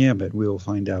it is Gambit, we will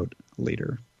find out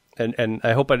later. And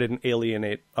I hope I didn't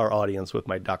alienate our audience with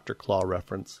my Dr. Claw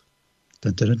reference.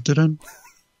 Dun, dun, dun, dun, dun.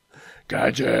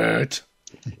 Gadget!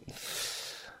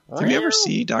 Did you ever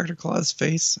see Dr. Claw's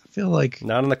face? I feel like...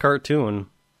 Not in the cartoon.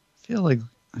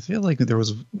 I feel like there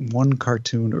was one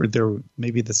cartoon, or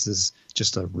maybe this is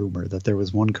just a rumor, that there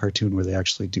was one cartoon where they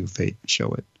actually do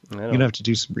show it. You're going to have to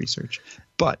do some research.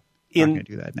 But... I'm not going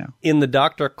to do that now. In the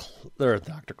Dr.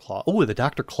 Claw. Oh, the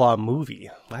Dr. Claw movie.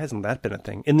 Why hasn't that been a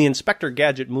thing? In the Inspector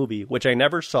Gadget movie, which I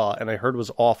never saw and I heard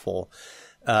was awful,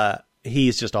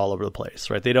 he's just all over the place,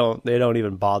 right? They don't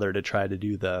even bother to try to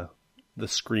do the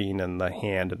screen and the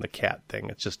hand and the cat thing.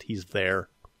 It's just he's there.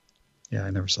 Yeah, I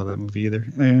never saw that movie either.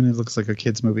 And it looks like a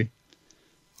kid's movie.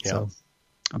 Yeah. So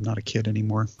I'm not a kid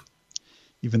anymore.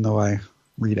 Even though I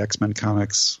read X-Men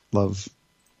comics, love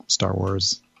Star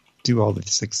Wars, do all the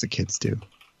things the kids do.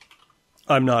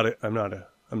 I'm not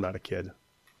a kid.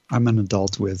 I'm an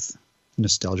adult with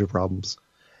nostalgia problems.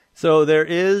 So there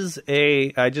is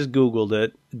I just Googled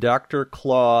it, Dr.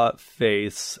 Claw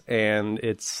face, and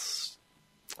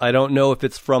I don't know if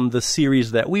it's from the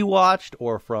series that we watched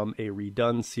or from a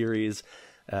redone series,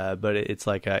 but it's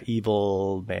like an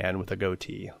evil man with a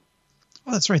goatee.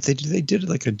 Oh, that's right. They did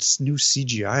like a new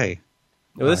CGI.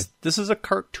 This is a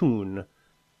cartoon.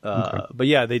 Okay. But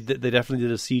yeah, they definitely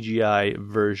did a CGI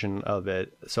version of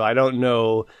it. So I don't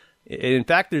know. In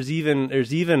fact, there's even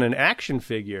an action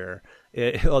figure.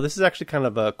 This is actually kind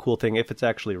of a cool thing if it's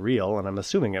actually real, and I'm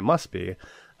assuming it must be.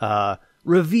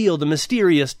 Reveal the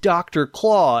mysterious Dr.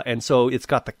 Claw, and so it's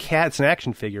got the cat. It's an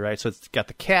action figure, right? So it's got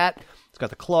the cat. It's got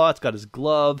the claw. It's got his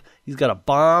glove. He's got a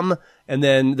bomb. And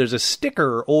then there's a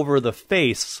sticker over the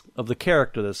face of the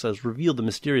character that says, reveal the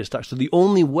mysterious Doctor. So the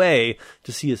only way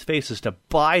to see his face is to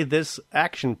buy this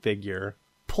action figure,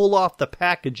 pull off the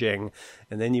packaging,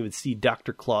 and then you would see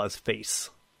Dr. Claw's face.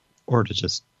 Or to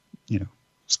just,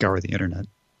 scour the internet.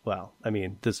 Well, I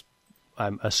mean, this,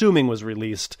 I'm assuming, was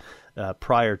released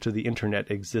prior to the internet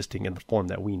existing in the form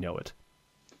that we know it.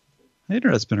 The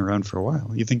internet's been around for a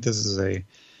while. You think this is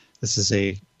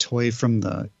a toy from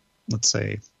the, let's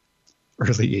say,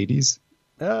 early 80s?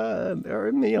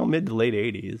 Or mid to late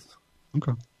 80s.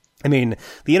 Okay. I mean,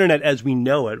 the internet as we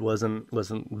know it wasn't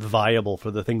viable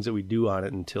for the things that we do on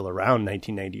it until around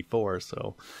 1994.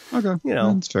 So, okay,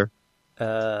 that's fair.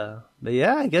 But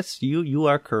yeah, I guess you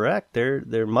are correct.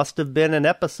 There must have been an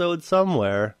episode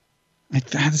somewhere.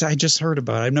 I just heard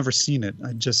about it. I've never seen it.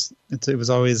 It was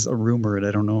always a rumor, and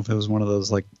I don't know if it was one of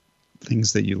those like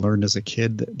things that you learned as a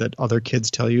kid that other kids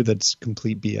tell you that's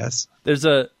complete BS. There's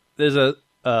a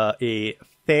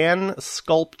fan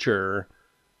sculpture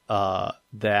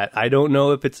that I don't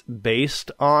know if it's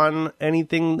based on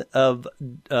anything of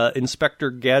Inspector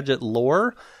Gadget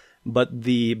lore, but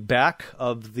the back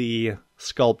of the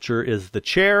sculpture is the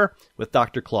chair with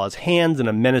Dr. Claw's hands in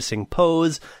a menacing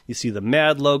pose. You see the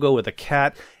MAD logo with a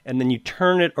cat, and then you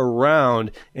turn it around,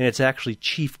 and it's actually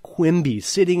Chief Quimby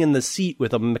sitting in the seat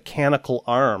with a mechanical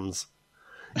arms,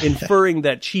 inferring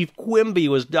that Chief Quimby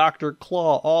was Dr.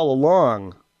 Claw all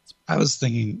along. I was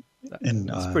thinking...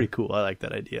 It's pretty cool. I like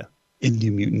that idea. In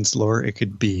New Mutants lore, it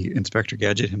could be Inspector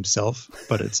Gadget himself,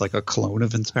 but it's like a clone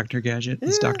of Inspector Gadget.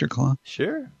 It's Dr. Claw.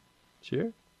 Sure.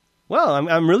 Well,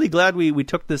 I'm really glad we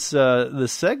took this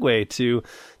segue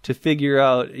to figure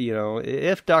out,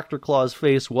 if Dr. Claw's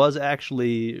face was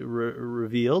actually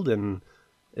revealed, and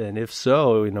if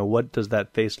so, what does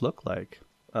that face look like?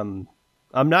 I'm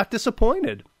not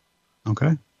disappointed.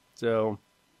 Okay. So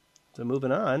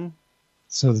moving on.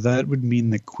 So that would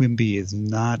mean that Quimby is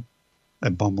not a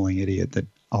bumbling idiot that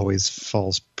always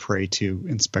falls prey to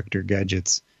Inspector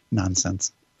Gadget's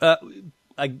nonsense.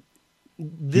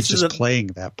 He's just playing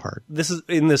that part. This is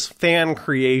in this fan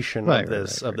creation of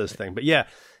this thing. But yeah,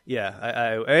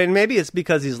 and maybe it's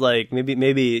because he's like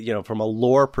maybe from a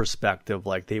lore perspective,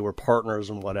 like they were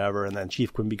partners and whatever, and then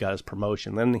Chief Quimby got his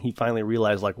promotion. Then he finally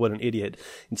realized like what an idiot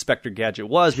Inspector Gadget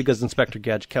was, because Inspector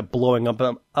Gadget kept blowing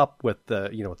up with the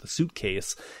with the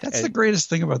suitcase. That's the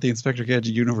greatest thing about the Inspector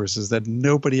Gadget universe, is that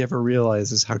nobody ever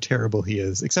realizes how terrible he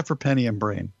is, except for Penny and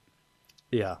Brain.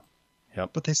 Yeah.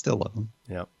 Yep. But they still love him.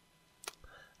 Yep.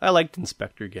 I liked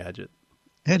Inspector Gadget.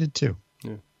 I did too.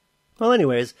 Yeah. Well,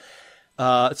 anyways,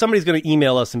 somebody's going to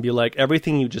email us and be like,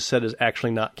 everything you just said is actually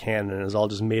not canon and is all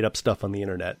just made up stuff on the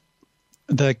internet.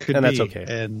 That could be. That's okay.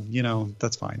 And,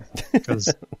 that's fine.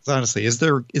 Because honestly, is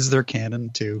there canon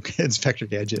to Inspector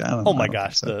Gadget? I don't know. Oh my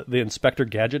gosh, so. the Inspector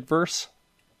Gadget verse?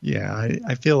 Yeah,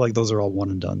 I feel like those are all one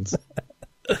and dones.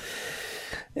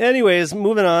 Anyways,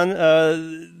 moving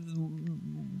on.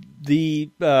 The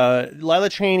Lila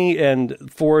Cheney and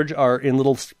Forge are in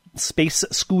little space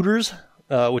scooters,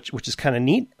 which is kind of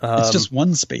neat. It's just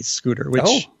one space scooter,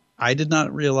 which I did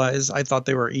not realize. I thought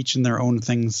they were each in their own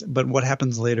things, but what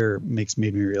happens later made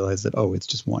me realize that it's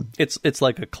just one. It's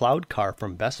like a cloud car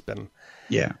from Bespin.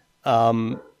 Yeah.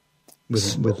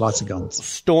 With lots of guns.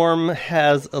 Storm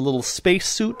has a little space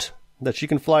suit that she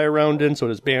can fly around in, so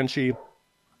does Banshee.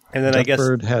 And then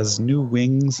Deathbird has new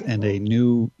wings and a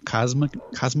new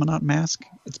cosmonaut mask.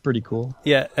 It's pretty cool.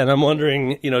 Yeah, and I'm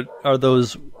wondering,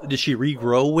 did she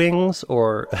regrow wings,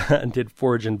 or did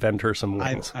Forge invent her some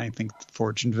wings? I think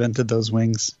Forge invented those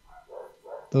wings.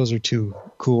 Those are too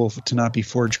cool to not be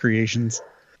Forge creations.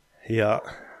 Yeah.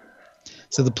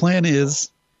 So the plan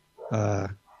is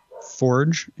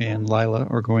Forge and Lila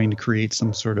are going to create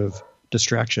some sort of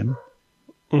distraction.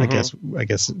 Mm-hmm. I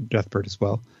guess Deathbird as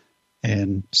well.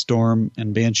 And Storm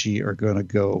and Banshee are going to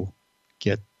go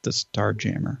get the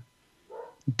Starjammer.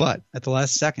 But at the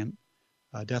last second,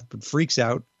 Deathbird freaks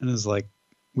out and is like,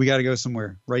 we got to go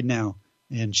somewhere right now.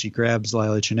 And she grabs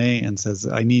Lila Cheney and says,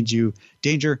 I need you.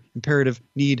 Danger, imperative,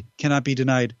 need, cannot be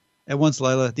denied. At once,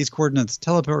 Lila, these coordinates,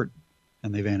 teleport.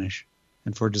 And they vanish.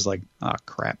 And Forge is like,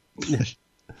 crap.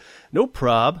 No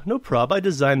prob. I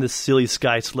designed this silly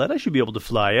sky sled. I should be able to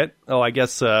fly it. Oh, I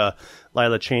guess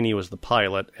Lila Cheney was the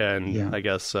pilot, and I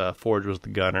guess Forge was the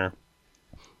gunner.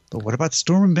 But what about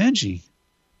Storm and Banshee?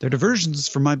 They're diversions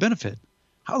for my benefit.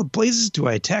 How the blazes do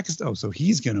I attack? Oh, so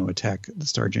he's going to attack the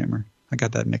Starjammer. I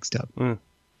got that mixed up.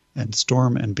 And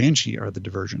Storm and Banshee are the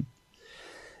diversion.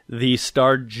 The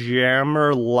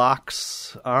Starjammer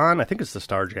locks on. I think it's the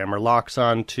Starjammer locks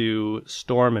on to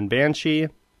Storm and Banshee.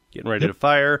 Getting ready to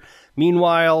fire.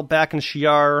 Meanwhile, back in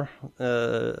Shi'ar,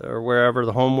 or wherever,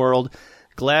 the homeworld,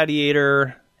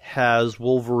 Gladiator has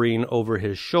Wolverine over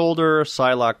his shoulder.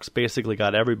 Psylocke basically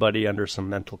got everybody under some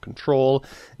mental control,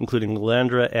 including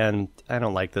Lilandra, and I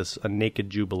don't like this, a naked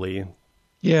Jubilee.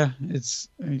 Yeah,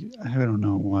 I don't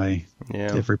know why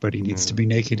everybody needs to be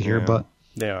naked here, but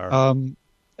they are.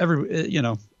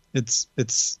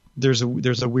 There's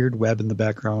a weird web in the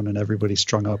background, and everybody's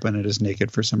strung up, and it is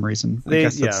naked for some reason.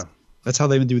 That's how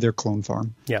they do their clone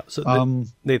farm. Yeah, so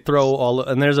they throw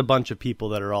and there's a bunch of people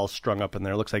that are all strung up in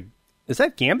there. It looks like, is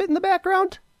that Gambit in the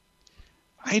background?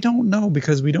 I don't know,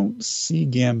 because we don't see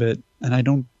Gambit, and I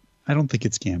don't think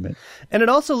it's Gambit. And it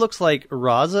also looks like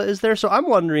Raza is there, so I'm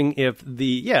wondering if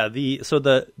the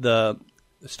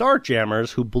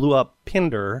Starjammers who blew up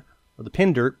Pinder, or the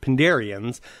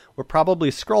Pindarians, were probably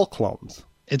Skrull clones.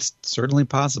 It's certainly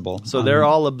possible. So they're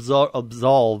all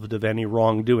absolved of any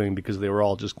wrongdoing because they were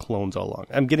all just clones all along.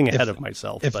 I'm getting ahead of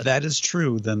myself. If that is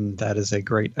true, then that is a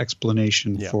great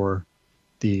explanation for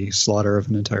the slaughter of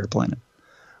an entire planet.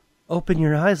 Open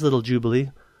your eyes, little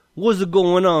Jubilee. What's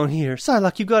going on here?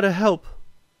 Psylocke, you gotta help.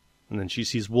 And then she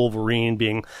sees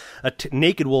Wolverine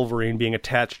naked Wolverine being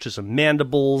attached to some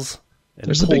mandibles. And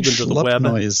there's a big schlup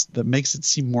noise that makes it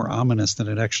seem more ominous than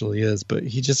it actually is, but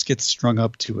he just gets strung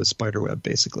up to a spider web,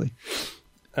 basically.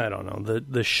 I don't know.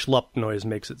 The schlup noise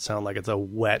makes it sound like it's a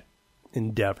wet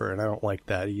endeavor, and I don't like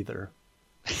that either.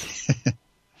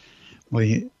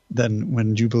 Well, then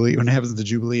when it happens to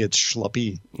Jubilee, it's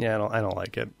schluppy. Yeah, I don't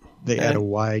like it. They add a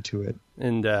Y to it.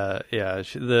 And I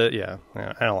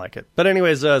don't like it. But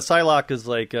anyways, Psylocke is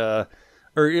like,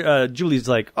 Julie's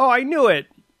like, oh, I knew it.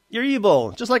 You're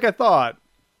evil, just like I thought.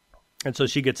 And so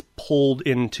she gets pulled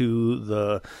into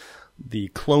the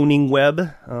cloning web,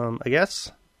 I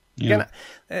guess. Yeah.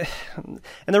 Again,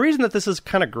 and the reason that this is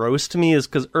kind of gross to me is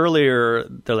because earlier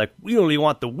they're like, we only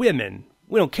want the women.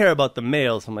 We don't care about the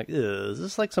males. I'm like, is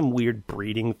this like some weird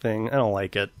breeding thing? I don't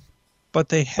like it. But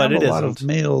they have a lot of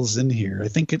males in here. I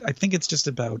think it's just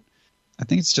about.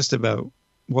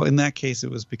 Well, in that case,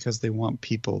 it was because they want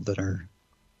people that are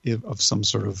of some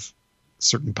sort of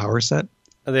certain power set.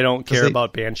 They don't care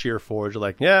about Banshee or Forge. They're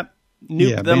like, nuke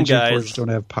them Banshee guys. And Forge don't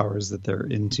have powers that they're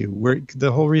into.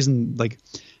 The whole reason, like,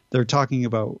 they're talking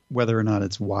about whether or not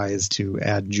it's wise to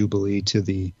add Jubilee to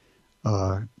the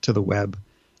web,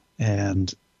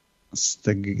 and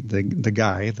the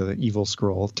guy, the evil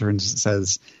Skrull,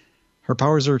 says, her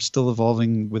powers are still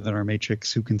evolving within our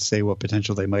matrix. Who can say what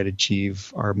potential they might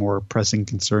achieve? Our more pressing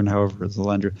concern, however, is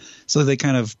Lilandra. So they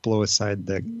kind of blow aside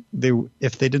that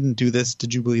if they didn't do this to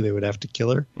Jubilee, they would have to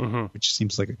kill her, which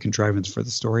seems like a contrivance for the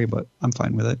story, but I'm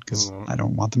fine with it because I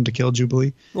don't want them to kill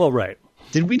Jubilee. Well, right.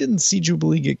 We didn't see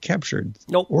Jubilee get captured.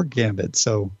 Nope. Or Gambit,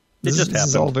 so this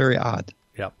is all very odd.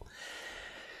 Yep.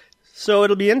 So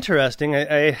it'll be interesting.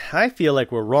 I feel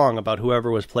like we're wrong about whoever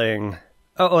was playing...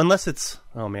 Oh, unless it's...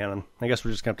 Oh, man. I guess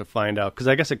we're just going to have to find out. Because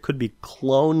I guess it could be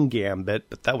clone Gambit,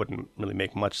 but that wouldn't really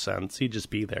make much sense. He'd just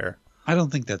be there. I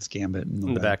don't think that's Gambit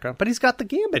in the background. But he's got the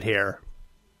Gambit hair.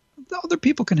 The other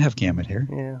people can have Gambit hair.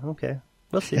 Yeah, okay.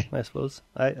 We'll see, I suppose.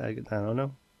 I don't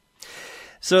know.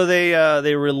 So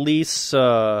they release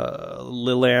Lilandra.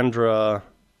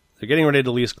 They're getting ready to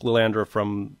release Lilandra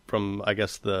from I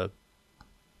guess, the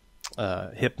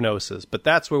hypnosis. But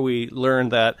that's where we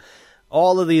learned that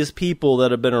all of these people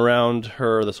that have been around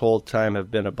her this whole time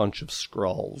have been a bunch of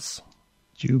Skrulls.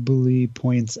 Jubilee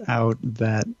points out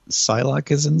that Psylocke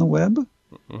is in the web,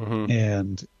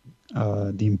 and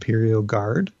the Imperial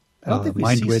Guard. I don't think we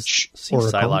see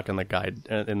Psylocke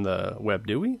in the web,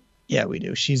 do we? Yeah, we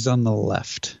do. She's on the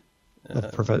left.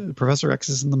 Professor X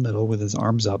is in the middle with his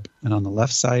arms up, and on the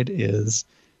left side is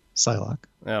Psylocke.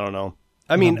 I don't know.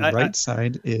 On the right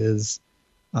side is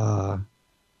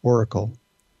Oracle.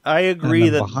 I agree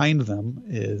that behind them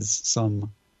is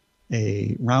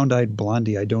a round-eyed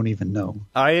blondie I don't even know.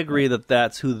 I agree that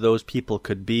that's who those people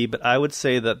could be, but I would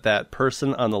say that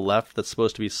person on the left that's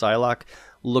supposed to be Psylocke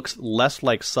looks less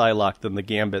like Psylocke than the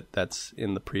Gambit that's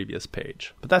in the previous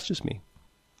page. But that's just me.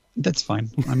 That's fine.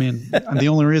 I mean, the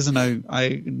only reason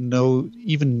I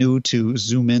knew to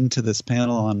zoom into this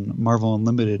panel on Marvel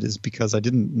Unlimited is because I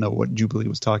didn't know what Jubilee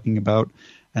was talking about,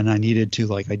 and I needed to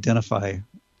like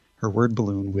her word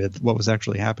balloon with what was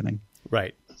actually happening.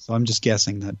 Right. So I'm just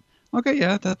guessing that, okay,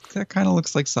 yeah, that kind of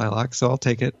looks like Psylocke, so I'll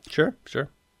take it. Sure.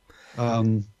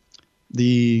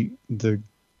 The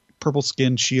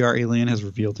purple-skinned Shi'ar alien has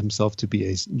revealed himself to be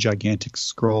a gigantic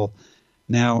Skrull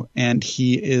now, and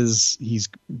he's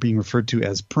being referred to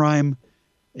as Prime,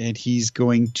 and he's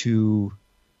going to,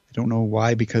 I don't know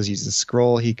why, because he's a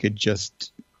Skrull, he could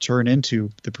just turn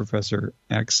into the Professor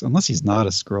X, unless he's not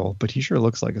a Skrull, but he sure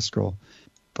looks like a Skrull.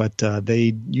 But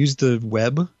they used the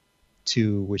web,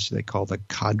 which they call the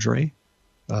cadre,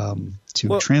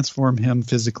 to transform him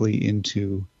physically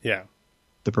into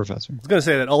the Professor. I was going to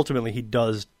say that ultimately he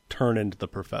does turn into the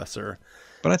Professor.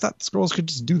 But I thought Skrulls could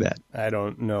just do that. I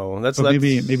don't know.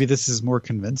 Maybe this is more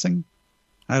convincing.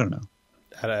 I don't know.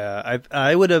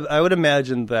 I would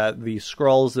imagine that the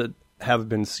Skrulls that have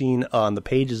been seen on the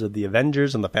pages of the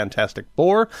Avengers and the Fantastic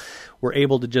Four were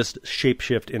able to just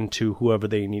shapeshift into whoever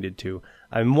they needed to.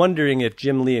 I'm wondering if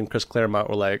Jim Lee and Chris Claremont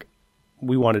were like,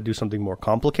 we want to do something more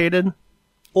complicated.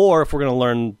 or if we're going to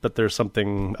learn that there's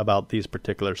something about these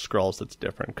particular Skrulls that's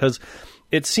different. Because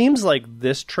it seems like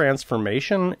this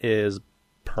transformation is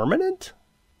permanent.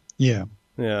 Yeah.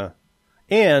 Yeah.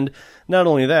 And not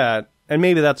only that, and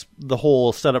maybe that's the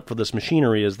whole setup for this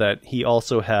machinery, is that he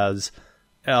also has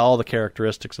all the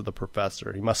characteristics of the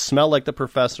Professor. He must smell like the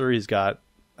Professor. He's got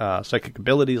psychic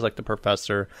abilities like the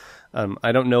Professor.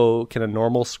 I don't know, can a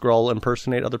normal Skrull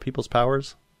impersonate other people's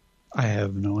powers? I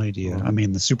have no idea. I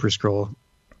mean, the Super Skrull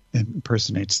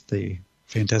impersonates the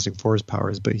Fantastic Four's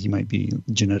powers, but he might be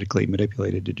genetically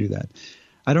manipulated to do that.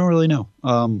 I don't really know.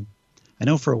 I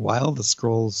know for a while the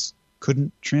Skrulls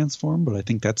couldn't transform, but I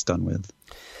think that's done with.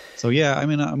 So yeah, I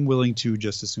mean, I'm willing to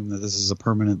just assume that this is a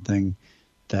permanent thing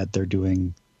that they're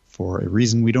doing for a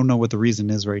reason. We don't know what the reason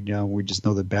is right now. We just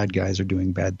know that bad guys are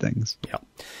doing bad things. Yeah.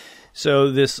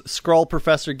 So this Skrull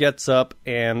Professor gets up,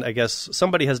 and I guess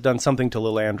somebody has done something to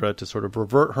Lilandra to sort of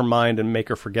revert her mind and make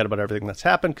her forget about everything that's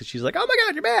happened, because she's like, oh my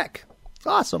God, you're back. It's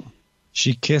awesome.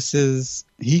 He kisses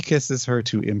her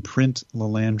to imprint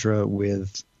Lilandra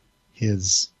with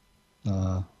his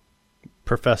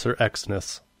Professor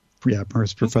Xness. Yeah,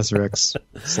 Professor X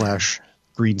 /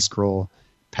 Green Skrull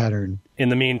pattern. In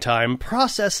the meantime,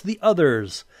 process the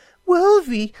others.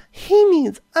 Wolvie, he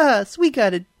means us. We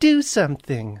gotta do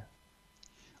something.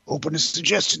 Open a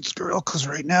suggestion, Skrull, because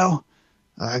right now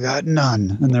I got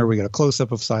none. And there we got a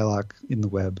close-up of Psylocke in the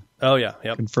web. Oh, yeah.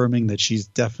 Yep. Confirming that she's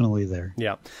definitely there.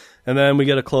 Yeah. And then we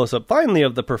get a close-up, finally,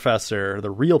 of the Professor, the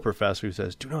real Professor, who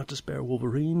says, do not despair,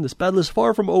 Wolverine. This battle is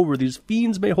far from over. These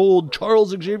fiends may hold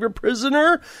Charles Xavier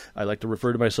prisoner. I like to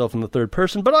refer to myself in the third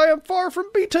person, but I am far from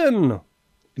beaten.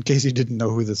 In case you didn't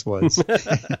know who this was.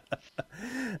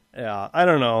 Yeah, I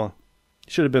don't know.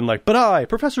 Should have been like, but I,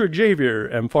 Professor Xavier,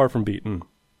 am far from beaten.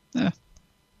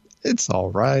 It's all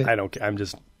right. I don't care. I'm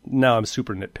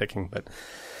super nitpicking, but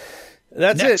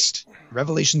that's Next, it.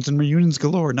 Revelations and reunions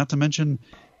galore, not to mention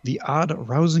the odd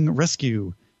rousing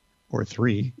rescue, or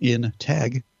 3, in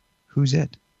Tag, Who's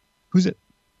It? Who's It?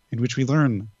 In which we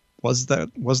learn, was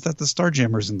that the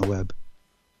Starjammers in the web?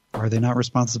 Are they not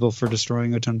responsible for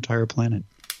destroying an entire planet?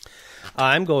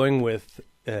 I'm going with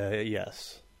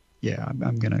yes. Yeah,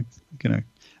 I'm gonna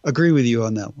agree with you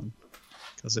on that one,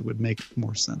 because it would make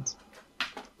more sense.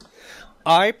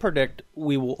 I predict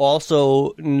we will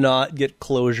also not get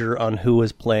closure on who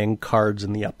is playing cards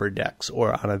in the upper decks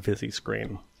or on a Vizzy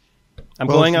screen. I'm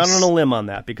going out on a limb on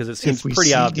that because it seems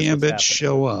pretty obvious. If we see Gambit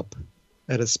show up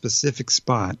at a specific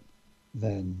spot,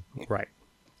 then right.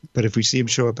 But if we see him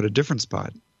show up at a different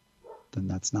spot, then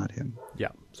that's not him. Yeah.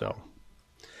 So.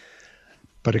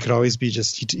 But it could always be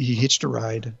just he hitched a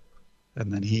ride,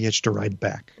 and then he hitched a ride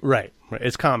back. Right.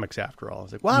 It's comics after all.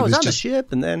 It's like, wow, I was on the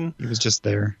ship, and then he was just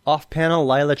there. Off panel,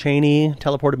 Lila Cheney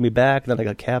teleported me back, and then I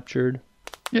got captured.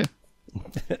 Yeah.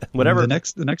 Whatever.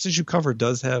 The next issue cover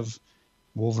does have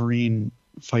Wolverine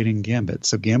fighting Gambit,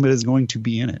 so Gambit is going to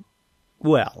be in it.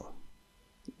 Well,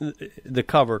 the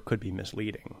cover could be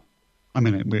misleading. I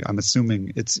mean, I'm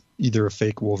assuming it's either a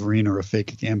fake Wolverine or a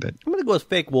fake Gambit. I'm going to go with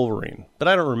fake Wolverine, but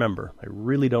I don't remember. I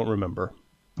really don't remember.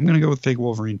 I'm going to go with fake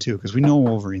Wolverine, too, because we know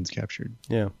Wolverine's captured.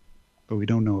 Yeah. But we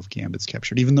don't know if Gambit's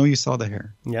captured, even though you saw the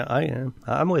hair. Yeah, I am.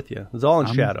 I'm with you. It's all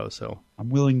in shadow, so. I'm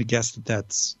willing to guess that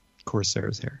that's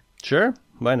Corsair's hair. Sure.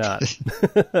 Why not?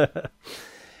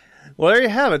 Well, there you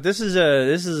have it. This is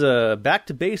a back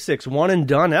to basics one and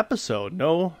done episode.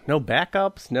 No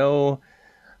backups, no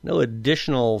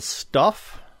additional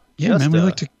stuff. Yeah, man, we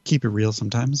like to keep it real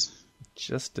sometimes.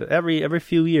 Just every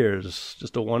few years,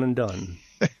 just a one and done.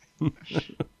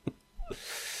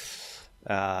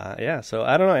 Yeah. So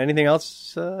I don't know. Anything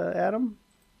else, Adam?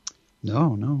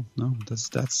 No.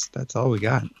 That's all we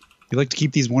got. We like to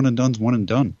keep these one and dones one and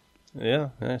done. Yeah,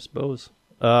 I suppose.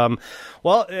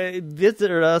 Well,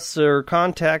 visit us or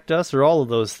contact us or all of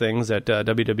those things at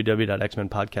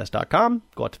www.xmenpodcast.com.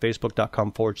 Go out to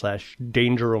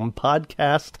facebook.com/Danger Room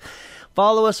Podcast.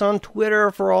 Follow us on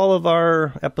Twitter for all of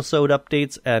our episode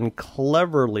updates and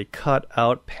cleverly cut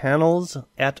out panels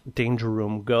at Danger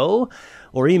Room Go,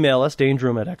 or email us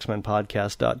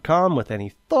dangerroom@xmenpodcast.com with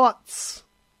any thoughts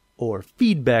or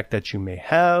feedback that you may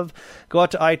have. Go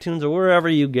out to iTunes or wherever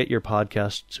you get your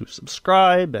podcasts to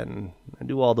subscribe and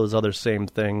do all those other same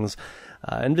things.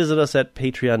 And visit us at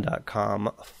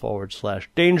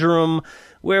patreon.com/dangerroom,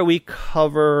 where we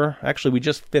cover, actually we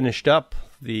just finished up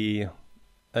the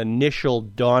initial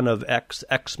Dawn of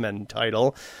X-Men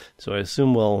title, so I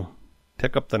assume we'll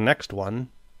pick up the next one.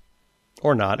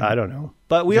 Or not, I don't know.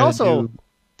 But we also...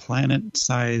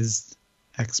 planet-sized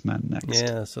X-Men next.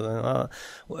 Yeah, so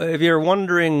if you're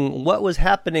wondering what was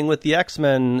happening with the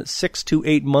X-Men 6 to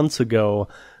 8 months ago,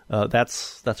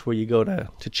 That's where you go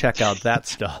to check out that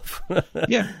stuff.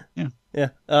 Yeah.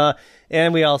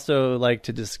 And we also like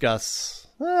to discuss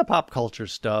pop culture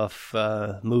stuff,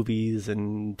 movies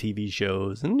and TV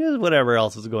shows, and just whatever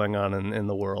else is going on in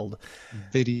the world.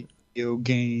 Video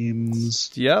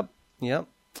games. Yep.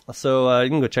 So you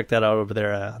can go check that out over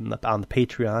there on the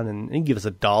Patreon, and you can give us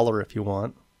 $1 if you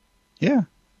want. Yeah.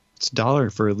 It's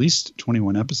 $1 for at least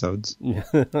 21 episodes.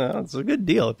 It's a good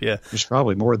deal if you... There's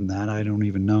probably more than that. I don't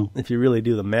even know. If you really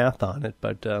do the math on it.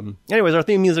 But anyways, our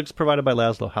theme music is provided by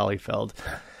Laszlo Hollifeld.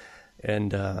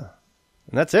 And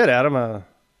that's it, Adam. I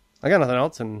got nothing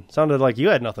else, and sounded like you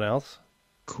had nothing else.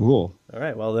 Cool. All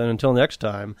right, well then, until next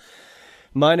time,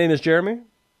 my name is Jeremy.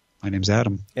 My name's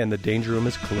Adam. And the Danger Room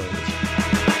is closed.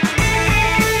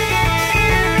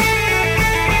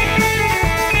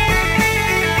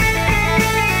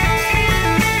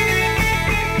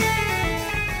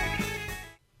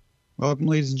 Welcome,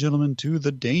 ladies and gentlemen, to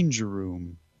the Danger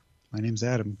Room. My name's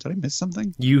Adam. Did I miss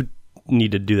something? You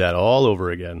need to do that all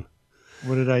over again.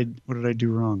 What did I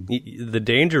do wrong? The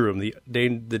Danger Room, the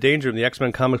Danger Room, the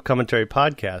X-Men Comics Commentary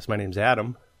Podcast. My name's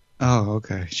Adam. Oh,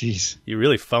 okay. Jeez. You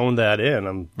really phoned that in.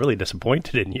 I'm really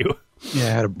disappointed in you. Yeah, I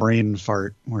had a brain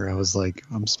fart where I was like,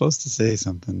 I'm supposed to say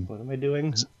something. What am I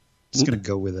doing? Just going to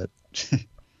go with it.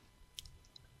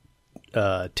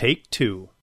 Take 2.